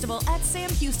Racing Festival at Sam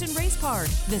Houston Race Park.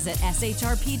 Visit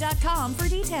shrp.com for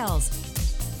details.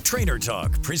 Trainer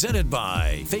Talk, presented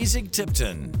by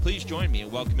Fasig-Tipton. Please join me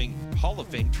in welcoming Hall of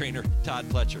Fame trainer Todd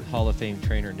Pletcher. Hall of Fame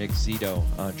trainer Nick Zito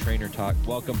on Trainer Talk.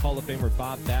 Welcome Hall of Famer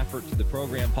Bob Baffert to the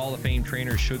program. Hall of Fame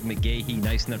trainer Shug McGahee,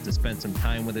 nice enough to spend some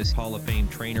time with us. Hall of Fame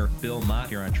trainer Bill Mott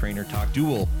here on Trainer Talk.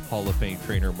 Dual Hall of Fame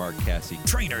trainer Mark Cassie.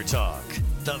 Trainer Talk,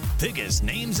 the biggest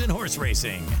names in horse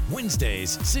racing.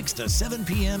 Wednesdays, 6 to 7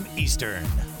 p.m. Eastern.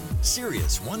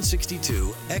 Sirius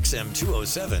 162, XM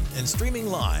 207, and streaming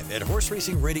live at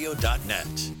horseracingradio.net.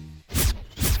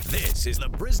 This is the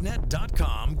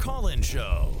Brisnet.com call-in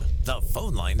show. The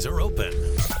phone lines are open.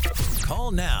 Call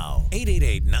now,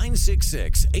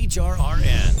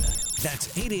 888-966-HRRN. That's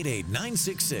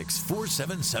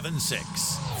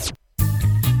 888-966-4776.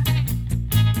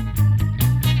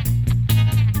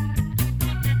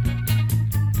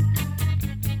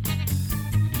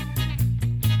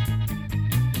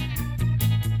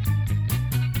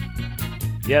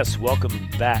 Yes, welcome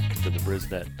back to the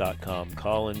Brisnet.com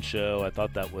call-in show. I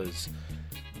thought that was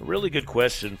a really good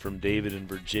question from David in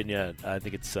Virginia. I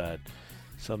think it's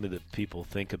something that people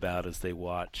think about as they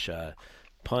watch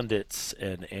pundits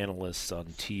and analysts on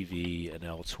TV and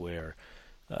elsewhere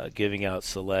giving out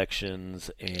selections,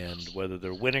 and whether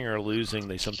they're winning or losing,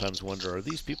 they sometimes wonder, are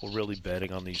these people really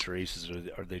betting on these races, or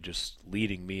are they just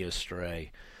leading me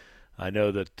astray? I know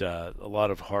that a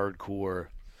lot of hardcore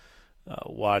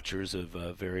watchers of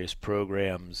various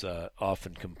programs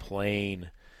often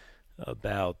complain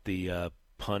about the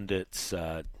pundits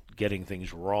getting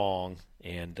things wrong,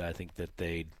 and I think that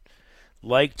they'd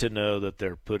like to know that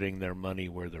they're putting their money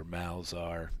where their mouths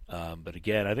are. But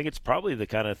again, I think it's probably the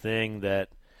kind of thing that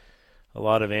a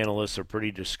lot of analysts are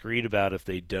pretty discreet about if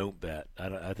they don't bet.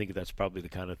 I think that's probably the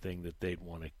kind of thing that they'd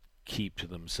want to keep to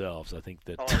themselves. I think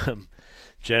that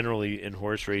generally in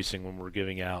horse racing, when we're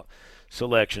giving out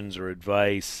selections or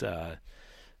advice,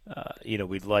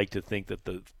 we'd like to think that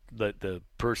the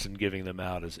person giving them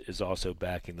out is also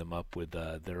backing them up with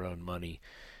their own money.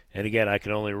 And again, I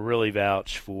can only really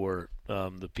vouch for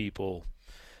the people.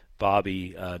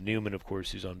 Bobby Newman, of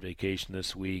course, who's on vacation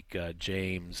this week.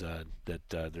 James, that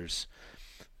there's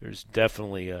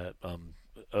definitely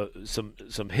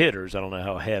some hitters. I don't know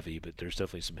how heavy, but there's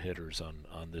definitely some hitters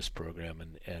on this program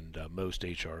and most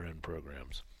HRN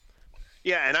programs.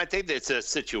 Yeah, and I think it's a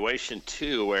situation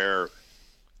too where,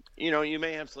 you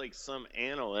may have like some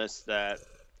analysts that,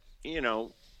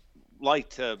 like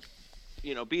to,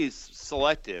 be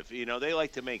selective. They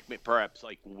like to make perhaps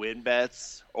like win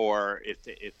bets, or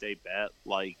if they bet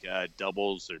like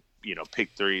doubles or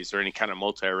pick threes or any kind of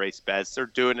multi-race bets, they're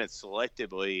doing it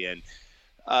selectively. And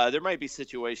there might be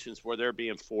situations where they're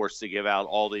being forced to give out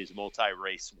all these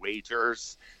multi-race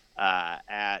wagers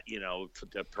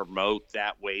to promote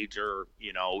that wager,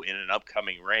 in an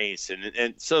upcoming race.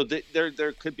 And so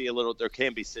there can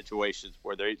be situations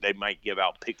where they might give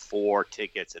out pick four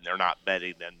tickets and they're not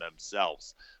betting them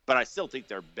themselves. But I still think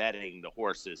they're betting the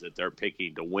horses that they're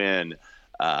picking to win,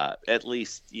 at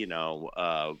least,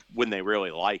 when they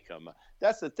really like them.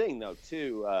 That's the thing, though,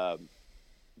 too,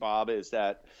 Bob, is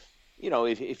that,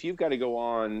 if you've got to go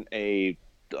on a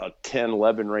 10,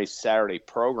 11 race Saturday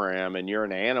program and you're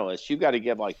an analyst, you've got to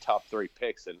give like top three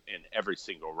picks in every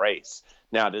single race.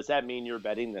 Now, does that mean you're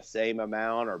betting the same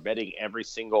amount or betting every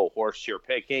single horse you're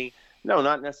picking? No,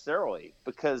 not necessarily,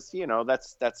 because,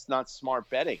 that's not smart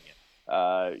betting.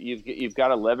 You've got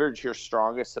to leverage your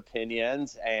strongest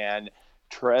opinions and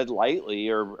tread lightly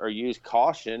or use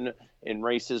caution in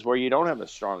races where you don't have a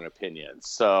strong opinion.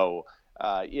 So,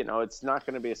 it's not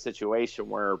going to be a situation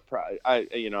where,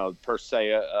 per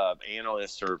se, an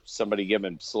analyst or somebody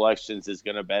giving selections is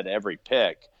going to bet every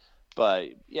pick. But,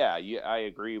 yeah, I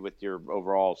agree with your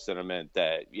overall sentiment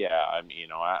that,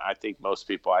 I think most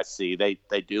people I see,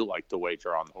 they do like to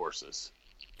wager on horses.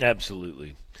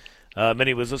 Absolutely.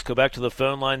 Anyways, let's go back to the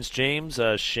phone lines. James,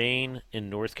 Shane in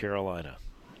North Carolina.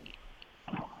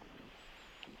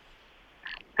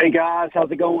 Hey, guys.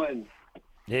 How's it going?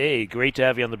 Hey, great to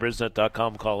have you on the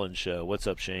Brisnet.com call-in show. What's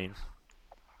up, Shane?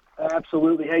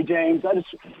 Absolutely. Hey, James, I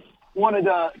just wanted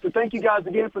to thank you guys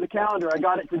again for the calendar. I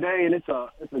got it today, and it's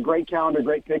a great calendar,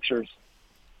 great pictures.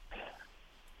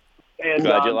 And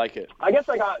glad you like it. I guess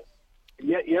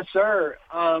yes, sir.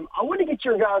 I want to get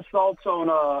your guys' thoughts on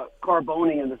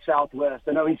Carboni in the Southwest.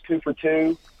 I know he's 2 for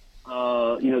 2.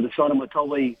 The son of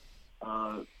Matoli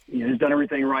has done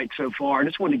everything right so far. I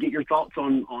just wanted to get your thoughts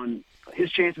on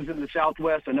his chances in the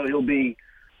Southwest. I know he'll be,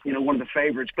 one of the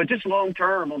favorites, but just long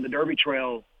term on the Derby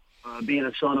Trail, being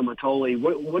a son of Matoli,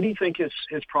 what do you think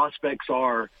his prospects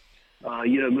are,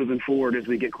 moving forward as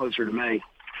we get closer to May?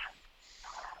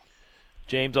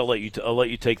 James, I'll let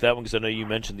you take that one because I know you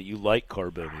mentioned that you like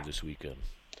Carboni this weekend.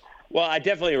 Well, I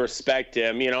definitely respect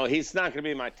him. He's not going to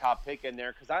be my top pick in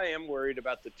there because I am worried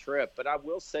about the trip. But I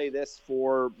will say this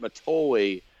for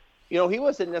Matoli. He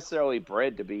wasn't necessarily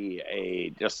bred to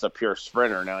be just a pure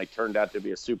sprinter. Now, he turned out to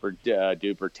be a super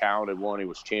duper talented one. He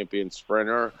was champion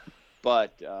sprinter.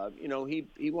 But,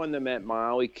 he won the Met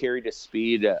Mile. He carried his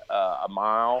speed a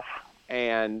mile.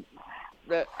 And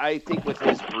I think with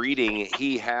his breeding,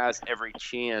 he has every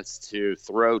chance to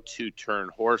throw 2-turn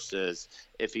horses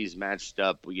if he's matched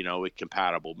up, with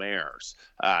compatible mares.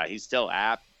 He's still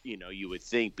apt, you would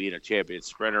think, being a champion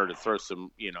sprinter, to throw some,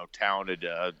 talented,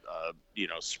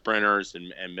 sprinters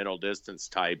and middle distance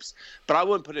types. But I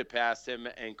wouldn't put it past him.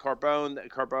 And Carbone,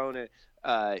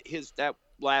 that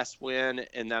last win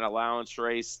in that allowance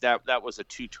race, that was a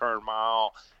 2-turn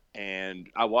mile. And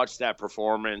I watched that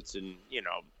performance, and,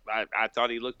 I thought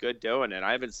he looked good doing it.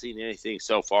 I haven't seen anything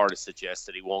so far to suggest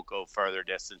that he won't go further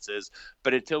distances.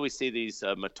 But until we see these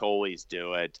Matolis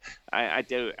do it, I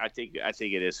think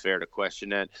it is fair to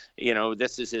question it.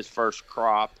 This is his first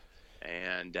crop,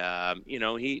 and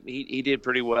he did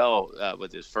pretty well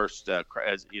with his first.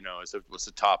 As it was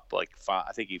the top like 5.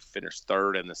 I think he finished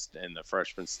third in the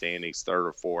freshman standings, third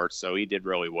or fourth. So he did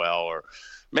really well, or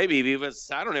maybe he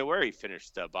was. I don't know where he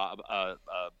finished.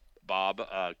 Bob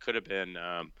could have been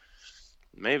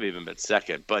maybe even been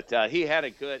second, but he had a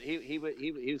good.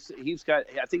 He's got.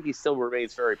 I think he still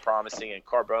remains very promising, and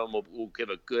Carbone will give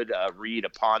a good read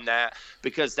upon that,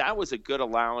 because that was a good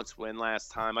allowance win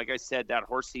last time. Like I said, that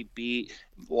horse he beat,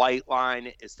 Light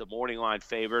Line, is the morning line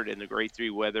favorite in the Grade 3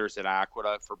 Weathers at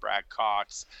Aqueduct for Brad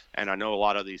Cox, and I know a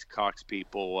lot of these Cox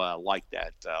people like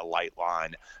that Light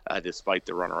Line, despite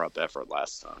the runner-up effort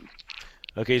last time.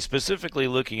 Okay, specifically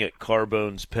looking at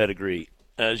Carbone's pedigree.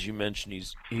 As you mentioned,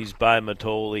 he's by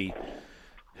Matoli,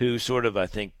 who sort of, I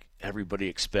think, everybody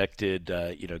expected,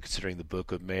 considering the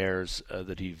book of mares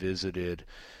that he visited,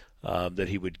 that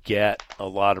he would get a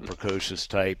lot of precocious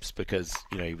types because,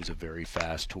 he was a very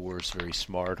fast horse, very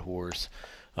smart horse.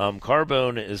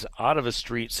 Carbone is out of a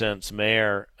street sense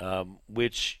mare,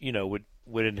 which,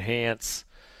 would enhance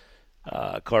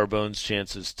Carbone's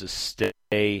chances to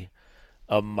stay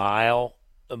a mile,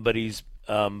 but he's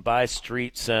by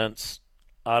street sense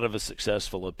out of a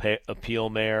successful appeal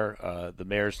mare. The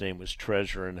mare's name was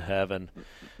Treasure in Heaven.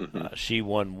 She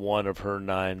won one of her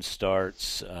 9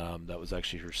 starts. That was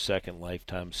actually her second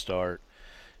lifetime start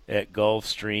at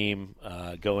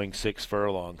Gulfstream, going 6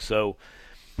 furlongs. So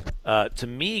to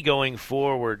me, going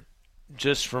forward,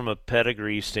 just from a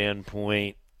pedigree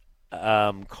standpoint,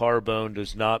 Carbone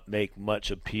does not make much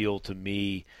appeal to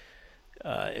me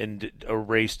in a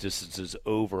race distances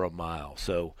over a mile.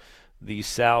 So the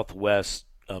Southwest,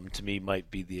 to me,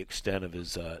 might be the extent of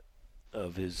his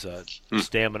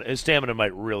stamina. His stamina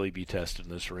might really be tested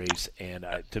in this race, and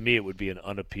to me, it would be an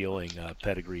unappealing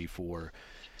pedigree for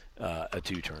a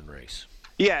 2-turn race.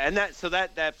 Yeah, and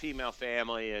that female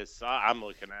family is. I'm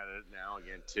looking at it now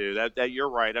again too. That you're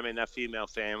right. I mean, that female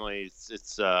family,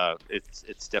 it's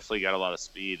definitely got a lot of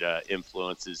speed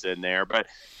influences in there. But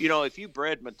if you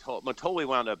bred Matoli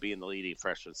wound up being the leading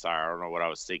freshman sire. I don't know what I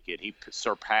was thinking. He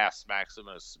surpassed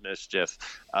Maximus Mischief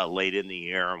late in the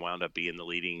year and wound up being the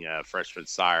leading freshman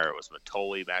sire. It was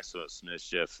Matoli, Maximus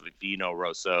Mischief, Vino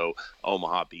Rosso,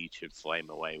 Omaha Beach, and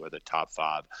Flame Away were the top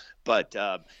 5. But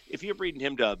if you're breeding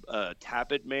him to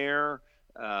Tappet mare,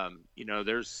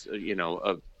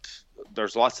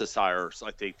 there's lots of sires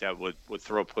I think that would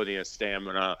throw plenty of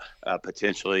stamina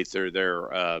potentially through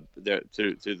through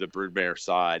the broodmare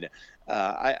side.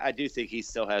 I do think he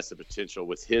still has the potential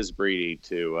with his breeding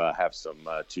to have some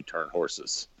 2-turn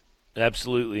horses.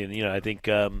 Absolutely, and I think.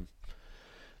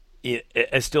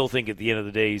 I still think at the end of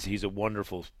the day he's a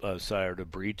wonderful sire to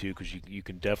breed to, because you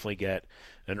can definitely get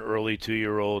an early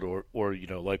 2-year-old or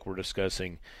like we're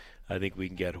discussing. I think we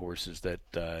can get horses that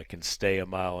can stay a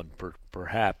mile and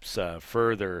perhaps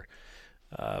further.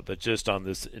 But just on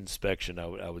this inspection,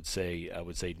 I would say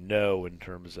no in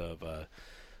terms of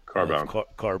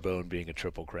Carbone being a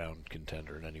Triple Crown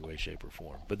contender in any way, shape, or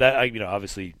form. But that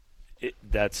obviously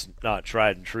that's not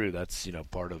tried and true. That's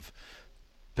part of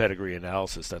pedigree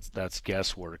analysis. That's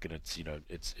guesswork, and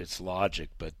it's logic.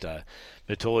 But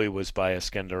Matoli was by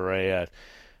Escandarea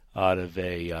out of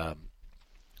a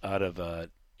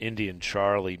Indian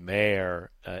Charlie mare.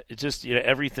 It just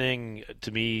everything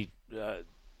to me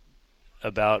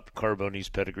about Carbone's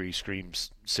pedigree screams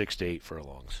 6 to 8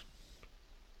 furlongs.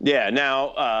 Yeah.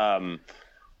 Now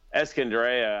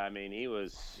Escandarea, I mean, he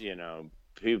was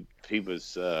he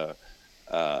was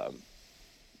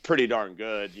pretty darn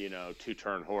good,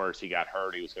 2-turn horse. He got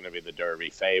hurt. He was going to be the Derby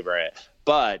favorite.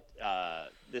 But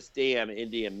this damn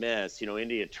Indian Miss,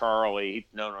 Indian Charlie,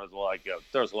 known as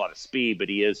there's a lot of speed, but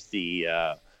he is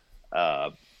the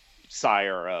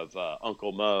sire of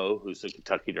Uncle Mo, who's a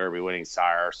Kentucky Derby winning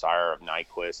sire of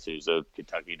Nyquist, who's a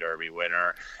Kentucky Derby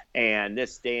winner. And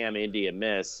this damn Indian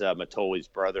Miss, Matoli's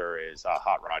brother, is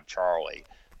Hot Rod Charlie.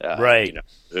 Right.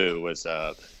 Who was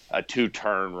a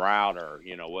 2-turn router,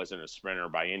 wasn't a sprinter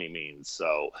by any means.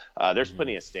 So there's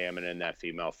plenty of stamina in that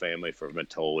female family for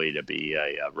Matoli to be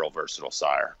a real versatile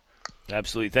sire.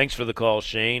 Absolutely. Thanks for the call,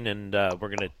 Shane. And we're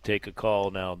going to take a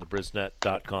call now on the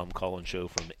Brisnet.com call-in show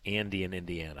from Andy in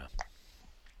Indiana.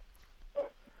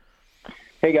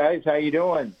 Hey, guys. How you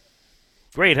doing?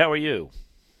 Great. How are you?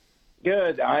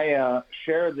 Good. I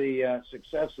share the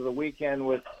success of the weekend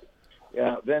with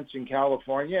Vince in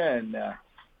California, and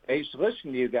I used to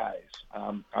listen to you guys.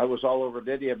 I was all over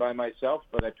Lydia by myself,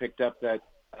 but I picked up that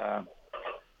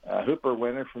Hopper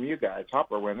winner from you guys,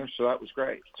 so that was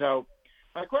great. So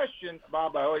my question,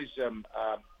 Bob, I always am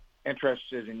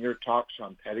interested in your talks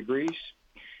on pedigrees,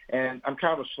 and I'm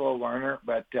kind of a slow learner,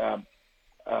 but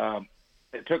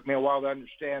it took me a while to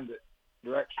understand that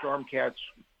direct Stormcats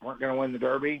weren't going to win the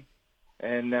Derby,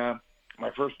 and my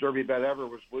first Derby bet ever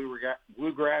was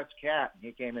Bluegrass Cat, and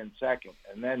he came in second.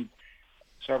 And then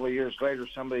several years later,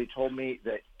 somebody told me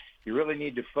that you really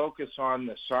need to focus on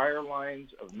the sire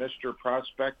lines of Mr.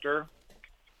 Prospector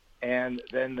and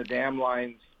then the dam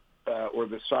lines or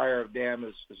the sire of dam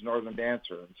is Northern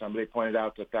Dancer. And somebody pointed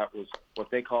out that was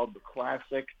what they called the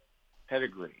classic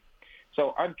pedigree.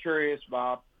 So I'm curious,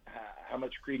 Bob, how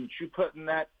much credence you put in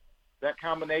that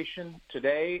combination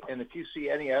today, and if you see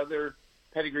any other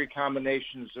pedigree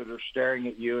combinations that are staring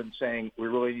at you and saying, we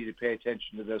really need to pay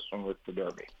attention to this one with the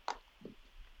Derby.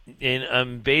 And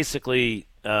I'm basically,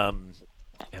 and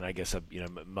I guess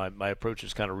my approach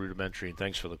is kind of rudimentary, and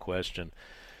thanks for the question.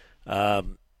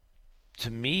 To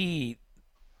me,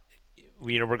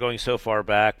 we're going so far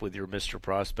back with your Mr.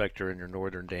 Prospector and your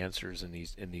Northern Dancers in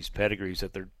these pedigrees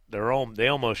that they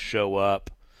almost show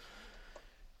up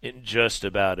in just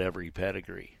about every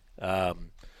pedigree.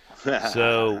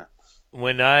 So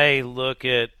when I look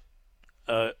at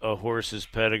a horse's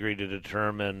pedigree to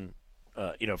determine,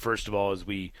 first of all, as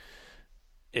we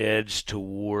edge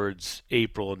towards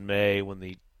April and May when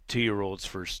the 2-year-olds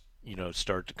first,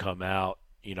 start to come out,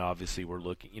 obviously we're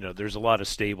looking, there's a lot of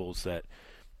stables that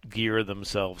gear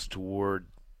themselves toward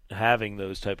having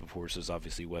those type of horses.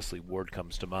 Obviously Wesley Ward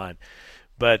comes to mind.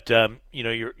 But,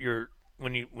 you're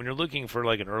when you're looking for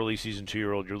like an early season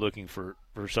 2-year-old, you're looking for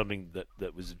something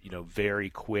that was,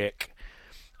 very quick.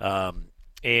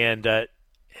 And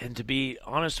to be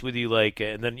honest with you,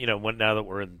 and then, now that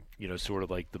we're in, sort of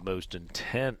like the most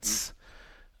intense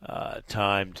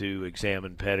time to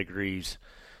examine pedigrees,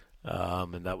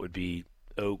 and that would be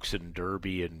Oaks and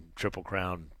Derby and Triple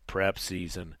Crown prep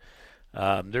season.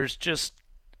 There's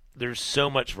so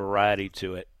much variety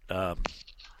to it.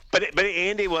 But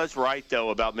Andy was right, though,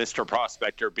 about Mr.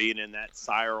 Prospector being in that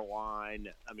sire line.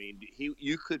 I mean,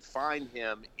 you could find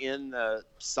him in the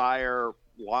sire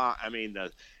line. I mean,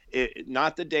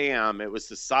 not the dam. It was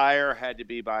the sire had to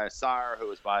be by a sire who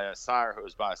was by a sire who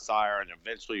was by a sire, and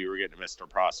eventually you were getting Mr.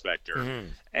 Prospector. Mm-hmm.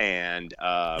 And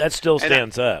that still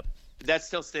stands up. That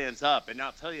still stands up. And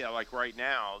I'll tell you, like right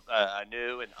now, a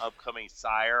new and upcoming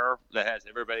sire that has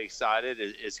everybody excited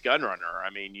is Gunrunner. I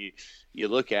mean, you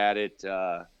look at it,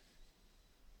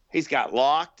 he's got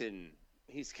Locked, and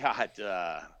he's got,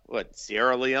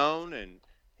 Sierra Leone, and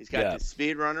he's got the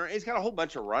Speed Runner. He's got a whole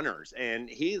bunch of runners, and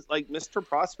he's like Mr.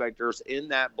 Prospector's in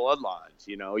that bloodlines.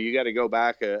 You got to go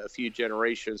back a few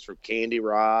generations from Candy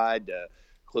Ride to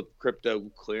Crypto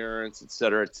Clearance, et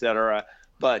cetera, et cetera.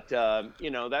 But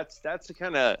that's the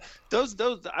kind of those.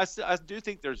 I do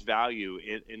think there's value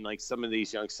in like some of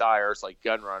these young sires like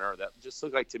Gunrunner that just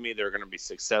look like to me they're going to be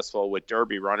successful with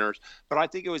Derby runners. But I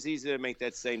think it was easy to make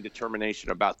that same determination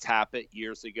about Tappet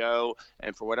years ago,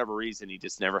 and for whatever reason he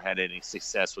just never had any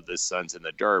success with his sons in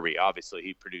the Derby. Obviously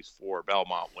he produced 4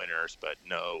 Belmont winners, but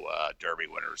no Derby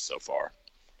winners so far.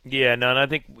 Yeah, no, and I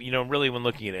think really when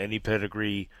looking at any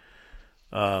pedigree.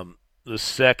 The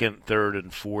second, third,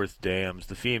 and fourth dams,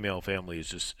 the female family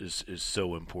is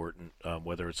so important.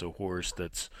 Whether it's a horse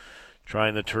that's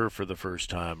trying the turf for the first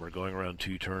time or going around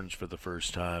 2 turns for the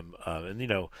first time, and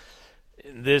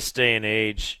in this day and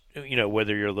age,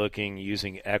 whether you're looking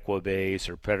using Equibase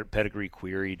or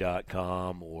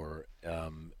PedigreeQuery.com or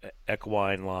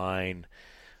Equine Line,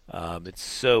 it's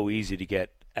so easy to get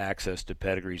access to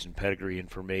pedigrees and pedigree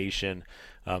information.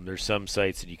 There's some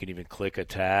sites that you can even click a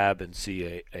tab and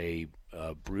see a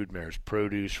broodmare's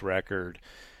produce record,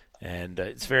 and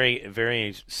it's very,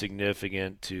 very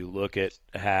significant to look at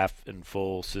half and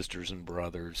full sisters and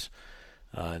brothers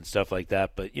and stuff like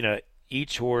that. But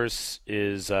each horse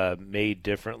is made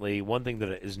differently. One thing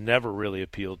that has never really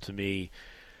appealed to me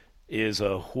is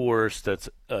a horse that's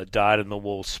a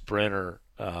dyed-in-the-wool sprinter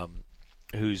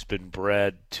who's been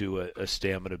bred to a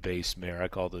stamina-based mare. I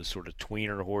call those sort of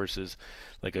tweener horses.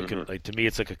 Like to me,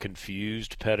 it's like a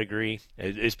confused pedigree.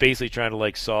 It's basically trying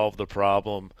to solve the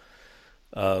problem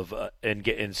of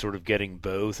and sort of getting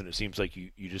both. And it seems like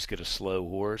you just get a slow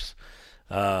horse.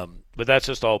 But that's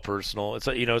just all personal. It's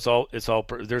it's all.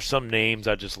 There's some names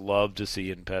I just love to see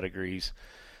in pedigrees.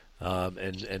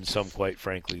 And some, quite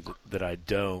frankly, that I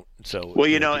don't. So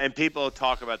and people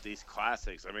talk about these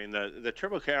classics. I mean, the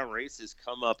Triple Crown races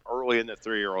come up early in the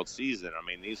 3-year-old season. I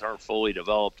mean, these aren't fully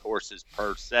developed horses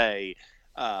per se,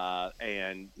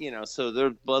 and so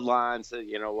there's bloodlines.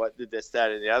 What did this,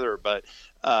 that, and the other. But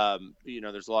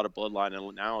there's a lot of bloodline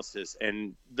analysis,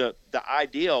 and the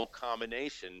ideal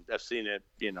combination, I've seen it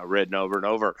written over and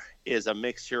over, is a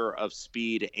mixture of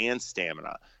speed and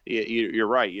stamina. You're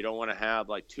right. You don't want to have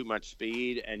too much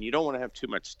speed, and you don't want to have too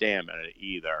much stamina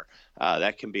either.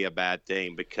 That can be a bad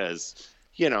thing because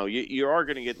you are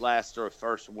going to get last or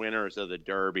first winners of the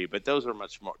Derby, but those are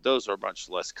much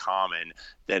less common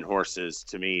than horses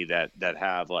to me that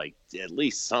have like at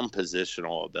least some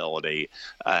positional ability,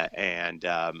 and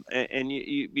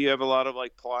you have a lot of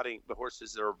like plotting the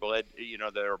horses that are bred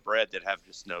that have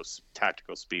just no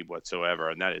tactical speed whatsoever,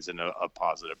 and that isn't a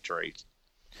positive trait.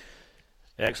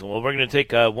 Excellent. Well, we're going to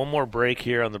take one more break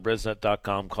here on the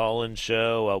Brisnet.com call-in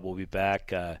show. We'll be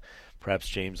back. Perhaps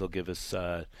James will give us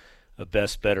a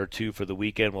best bet or two for the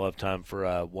weekend. We'll have time for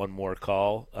one more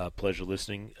call. Pleasure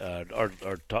listening.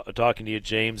 Talking to you,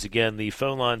 James. Again, the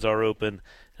phone lines are open,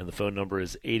 and the phone number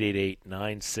is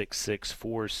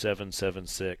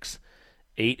 888-966-4776,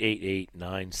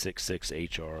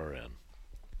 888-966-HRRN.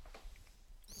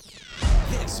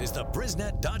 This is the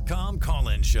Brisnet.com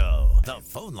call-in show. The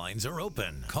phone lines are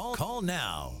open. Call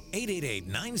now.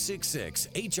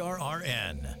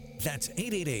 888-966-HRRN. That's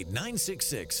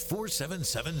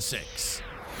 888-966-4776.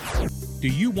 Do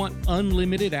you want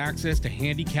unlimited access to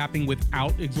handicapping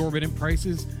without exorbitant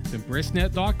prices? Then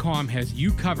Brisnet.com has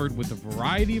you covered with a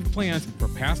variety of plans for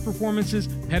past performances,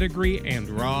 pedigree, and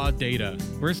raw data.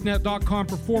 Brisnet.com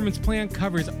Performance Plan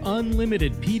covers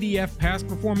unlimited PDF past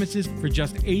performances for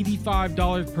just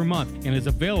 $85 per month and is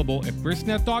available at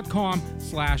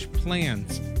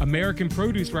Brisnet.com/plans. American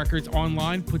Produce Records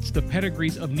Online puts the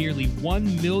pedigrees of nearly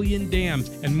 1 million dams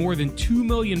and more than 2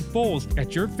 million foals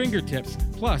at your fingertips,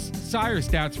 plus sire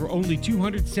stats for only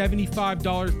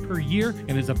 $275 per year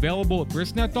and is available at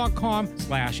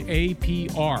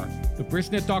Brisnet.com/APR. The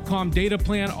Brisnet.com data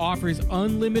plan offers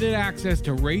unlimited access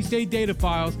to race day data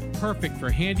files, perfect for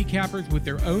handicappers with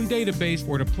their own database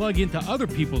or to plug into other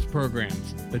people's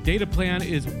programs. The data plan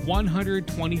is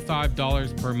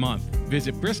 $125 per month.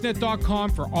 Visit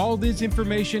Brisnet.com for all this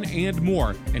information and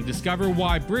more, and discover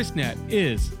why Brisnet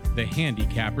is the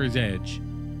handicapper's edge.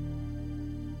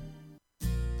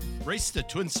 Race the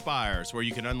Twin Spires, where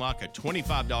you can unlock a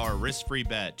 $25 risk-free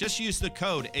bet. Just use the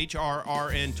code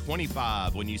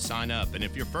HRRN25 when you sign up. And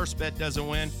if your first bet doesn't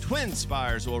win, Twin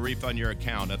Spires will refund your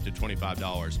account up to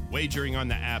 $25. Wagering on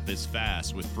the app is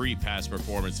fast with free past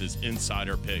performances,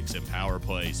 insider picks, and power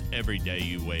plays every day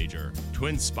you wager.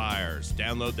 Twin Spires.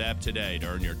 Download the app today to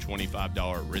earn your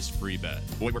 $25 risk-free bet.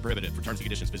 Void where prohibited. For terms and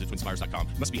conditions, visit twinspires.com.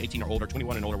 Must be 18 or older,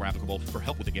 21 and older where applicable. For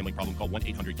help with a gambling problem, call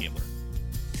 1-800-GAMBLER.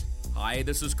 Hi,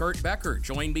 this is Kurt Becker.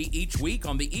 Join me each week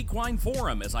on the Equine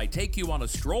Forum as I take you on a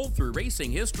stroll through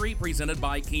racing history presented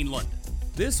by Keeneland.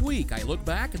 This week, I look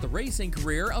back at the racing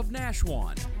career of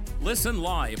Nashwan. Listen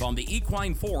live on the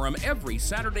Equine Forum every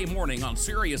Saturday morning on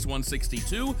Sirius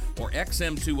 162 or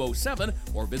XM 207,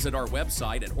 or visit our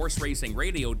website at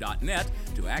horseracingradio.net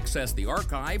to access the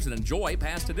archives and enjoy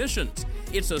past editions.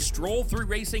 It's a stroll through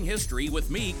racing history with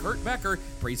me, Kurt Becker,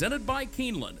 presented by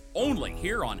Keeneland, only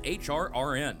here on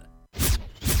HRRN.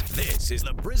 This is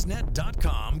the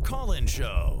Brisnet.com call-in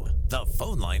show. The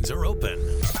phone lines are open.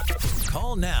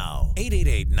 Call now.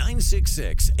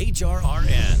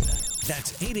 888-966-HRRN.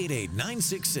 That's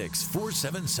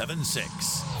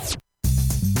 888-966-4776.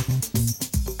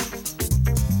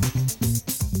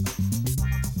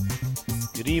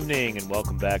 Good evening and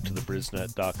welcome back to the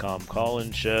Brisnet.com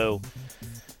call-in show.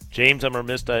 James, I'm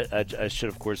remiss. I should,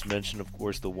 of course, mention,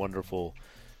 the wonderful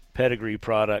pedigree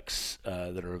products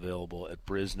that are available at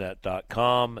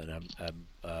Brisnet.com. And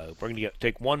we're going to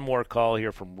take one more call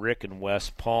here from Rick in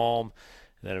West Palm.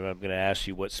 And then I'm going to ask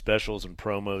you what specials and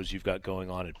promos you've got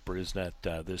going on at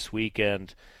Brisnet this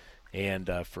weekend, and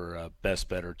for best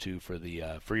bet or two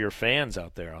for your fans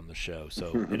out there on the show.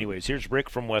 So, anyways, here's Rick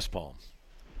from West Palm.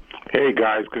 Hey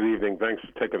guys, good evening. Thanks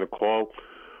for taking the call.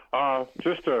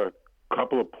 Just a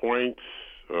couple of points,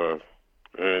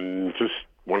 and just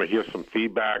want to hear some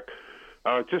feedback.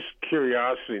 Just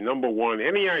curiosity. Number one,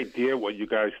 any idea what you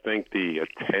guys think the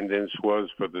attendance was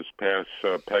for this past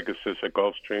Pegasus at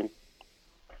Gulfstream?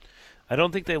 I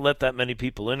don't think they let that many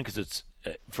people in because it's,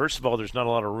 first of all, there's not a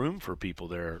lot of room for people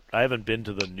there. I haven't been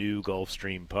to the new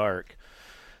Gulfstream Park,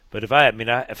 but if I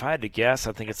had to guess,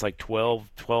 I think it's like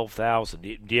 12,000.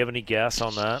 Do you have any guess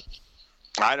on that?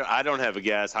 I don't have a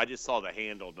guess. I just saw the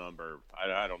handle number.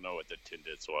 I don't know what the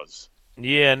attendance was.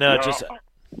 Yeah,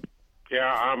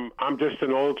 I'm just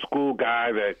an old school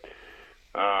guy that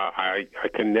I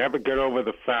can never get over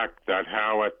the fact that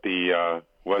how at the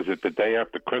was it the day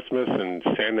after Christmas and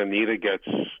Santa Anita gets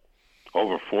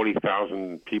over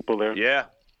 40,000 people there? Yeah,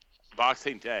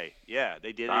 Boxing Day. Yeah,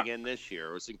 they did it again this year.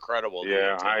 It was incredible.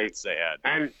 Yeah, they had.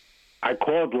 And I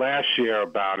called last year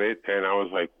about it, and I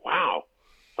was like, wow,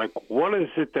 like what is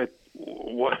it that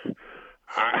what?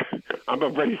 I'm a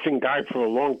racing guy for a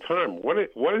long time. What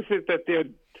is it that they're?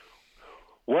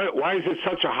 Why is it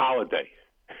such a holiday?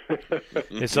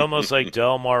 It's almost like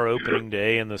Del Mar opening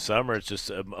day in the summer. It's just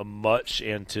a much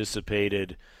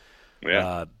anticipated,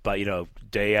 but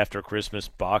day after Christmas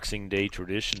Boxing Day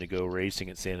tradition to go racing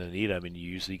at Santa Anita. I mean, you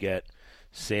usually get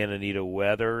Santa Anita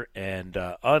weather, and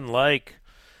unlike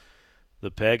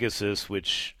the Pegasus,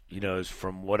 which is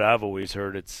from what I've always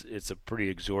heard, it's a pretty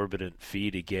exorbitant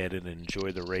fee to get and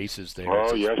enjoy the races there.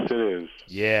 Oh, yes, it is.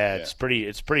 Yeah,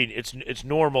 it's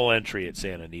normal entry at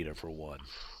Santa Anita for one.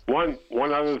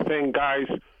 One other thing, guys,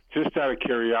 just out of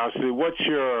curiosity, what's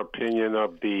your opinion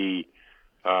of the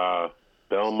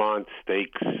Belmont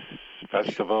Stakes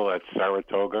Festival at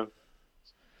Saratoga?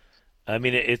 I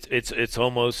mean, it's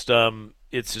almost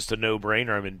it's just a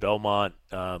no-brainer. I mean, Belmont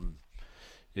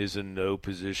is in no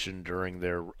position during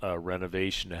their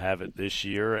renovation to have it this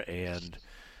year, and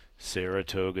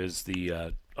Saratoga is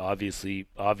the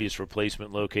obvious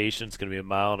replacement location. It's going to be a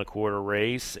 1.25-mile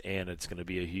race, and it's going to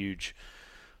be a huge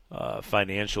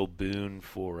financial boon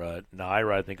for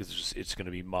NYRA. I think it's going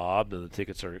to be mobbed, and the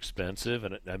tickets are expensive.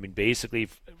 And I mean, basically,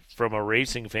 from a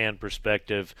racing fan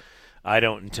perspective, I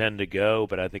don't intend to go,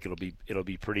 but I think it'll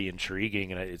be pretty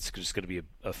intriguing, and it's just going to be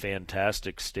a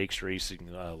fantastic stakes racing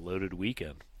loaded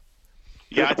weekend.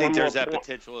 Yeah, I think there's that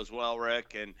potential as well,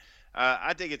 Rick, and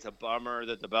I think it's a bummer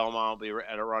that the Belmont will be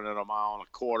running a 1.25 miles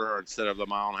instead of the 1.5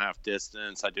 mile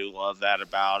distance. I do love that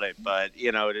about it, but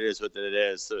it is what it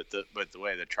is with the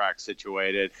way the track's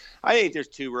situated. I think there's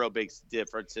two real big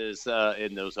differences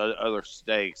in those other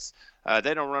stakes.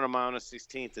 They don't run a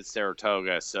 1.16 at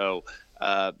Saratoga, so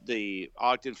the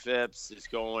Ogden Phipps is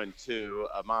going to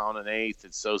a 1.8 miles,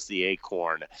 and so's the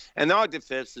Acorn. And the Ogden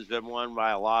Phipps has been won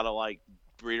by a lot of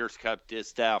Breeders' Cup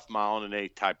Distaff 1.8 mile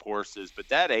type horses, but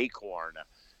that Acorn,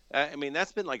 I mean,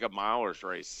 that's been like a milers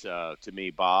race to me,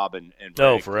 Bob, and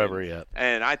Rick, forever, yeah.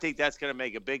 And I think that's going to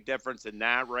make a big difference in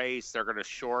that race. They're going to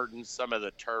shorten some of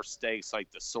the turf stakes,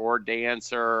 like the Sword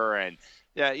Dancer, and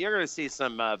you're going to see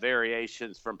some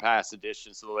variations from past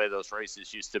editions of the way those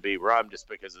races used to be run, just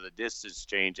because of the distance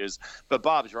changes. But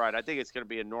Bob's right. I think it's going to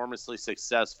be enormously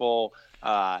successful,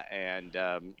 and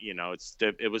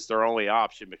it was their only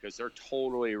option, because they're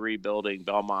totally rebuilding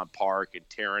Belmont Park and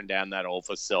tearing down that old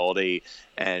facility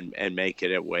and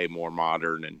making it way more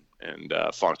modern and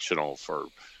functional for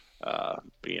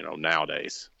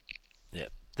nowadays. Yeah.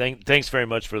 Thanks very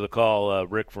much for the call,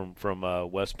 Rick from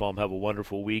West Palm. Have a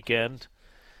wonderful weekend.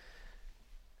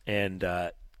 And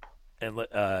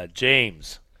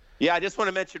James. Yeah, I just want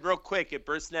to mention real quick at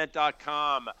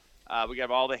brisnet.com, we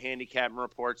got all the handicapping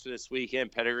reports for this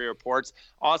weekend, pedigree reports.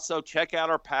 Also, check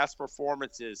out our past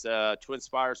performances. Twin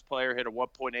Spires player hit a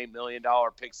 $1.8 million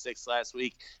pick six last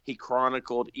week. He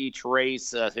chronicled each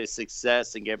race, his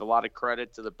success, and gave a lot of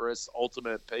credit to the Briss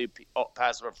Ultimate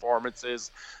past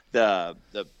performances. The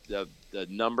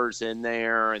numbers in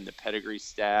there and the pedigree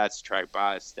stats, track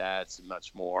bias stats, and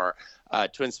much more.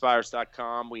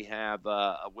 Twinspires.com, we have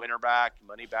a winner back,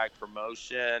 money back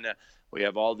promotion. We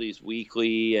have all these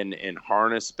weekly and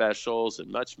harness specials and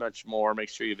much, much more. Make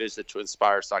sure you visit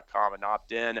twinspires.com and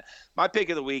opt in. My pick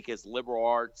of the week is Liberal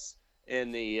Arts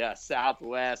in the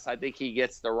Southwest. I think he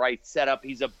gets the right setup.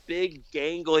 He's a big,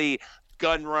 gangly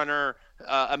gun runner.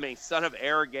 Son of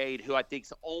Arrogate, who I think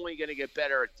is only going to get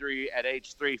better at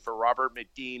age 3 for Robert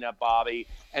Medina, Bobby.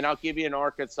 And I'll give you an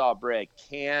Arkansas break.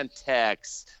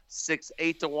 Cantex,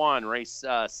 8-1, race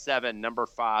 7, number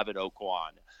 5 at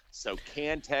Oakwan. So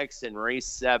Cantex in race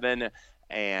 7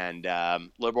 and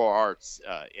Liberal Arts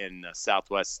in the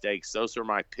Southwest Stakes. Those are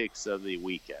my picks of the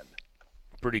weekend.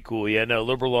 Pretty cool. Yeah, no,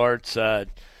 Liberal Arts,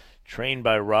 trained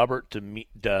by Robert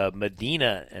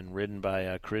Medina and ridden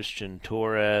by Christian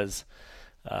Torres.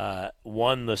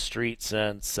 Won the Street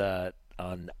Sense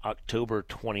on October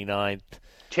 29th.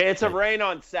 Chance of rain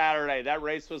on Saturday. That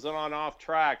race was on off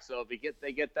track, so if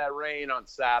they get that rain on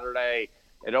Saturday,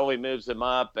 it only moves him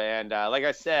up. And like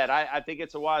I said, I think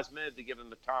it's a wise move to give him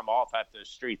the time off after the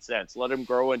Street Sense. Let him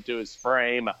grow into his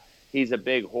frame. He's a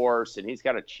big horse, and he's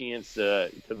got a chance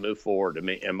to move forward,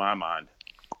 in my mind.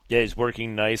 Yeah, he's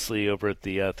working nicely over at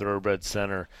the Thoroughbred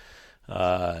Center.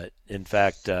 In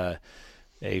fact, a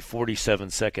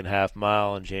 47-second half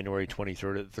mile on January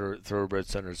 23rd at Thoroughbred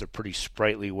Center is a pretty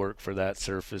sprightly work for that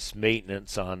surface.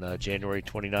 Maintenance on January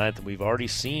 29th, and we've already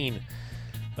seen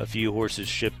a few horses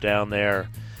shipped down there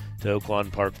to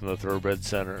Oaklawn Park from the Thoroughbred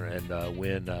Center and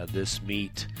win this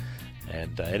meet.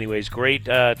 And anyways, great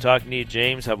talking to you,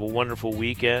 James. Have a wonderful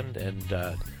weekend, and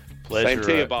pleasure. Same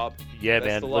to you, Bob. Yeah, Best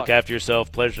man. of Look luck. after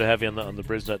yourself. Pleasure to have you on the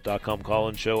Brisnet.com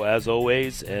call-in show, as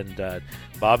always. And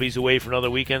Bobby's away for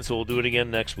another weekend, so we'll do it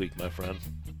again next week, my friend.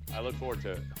 I look forward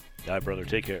to it. All right, brother.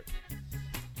 Take care.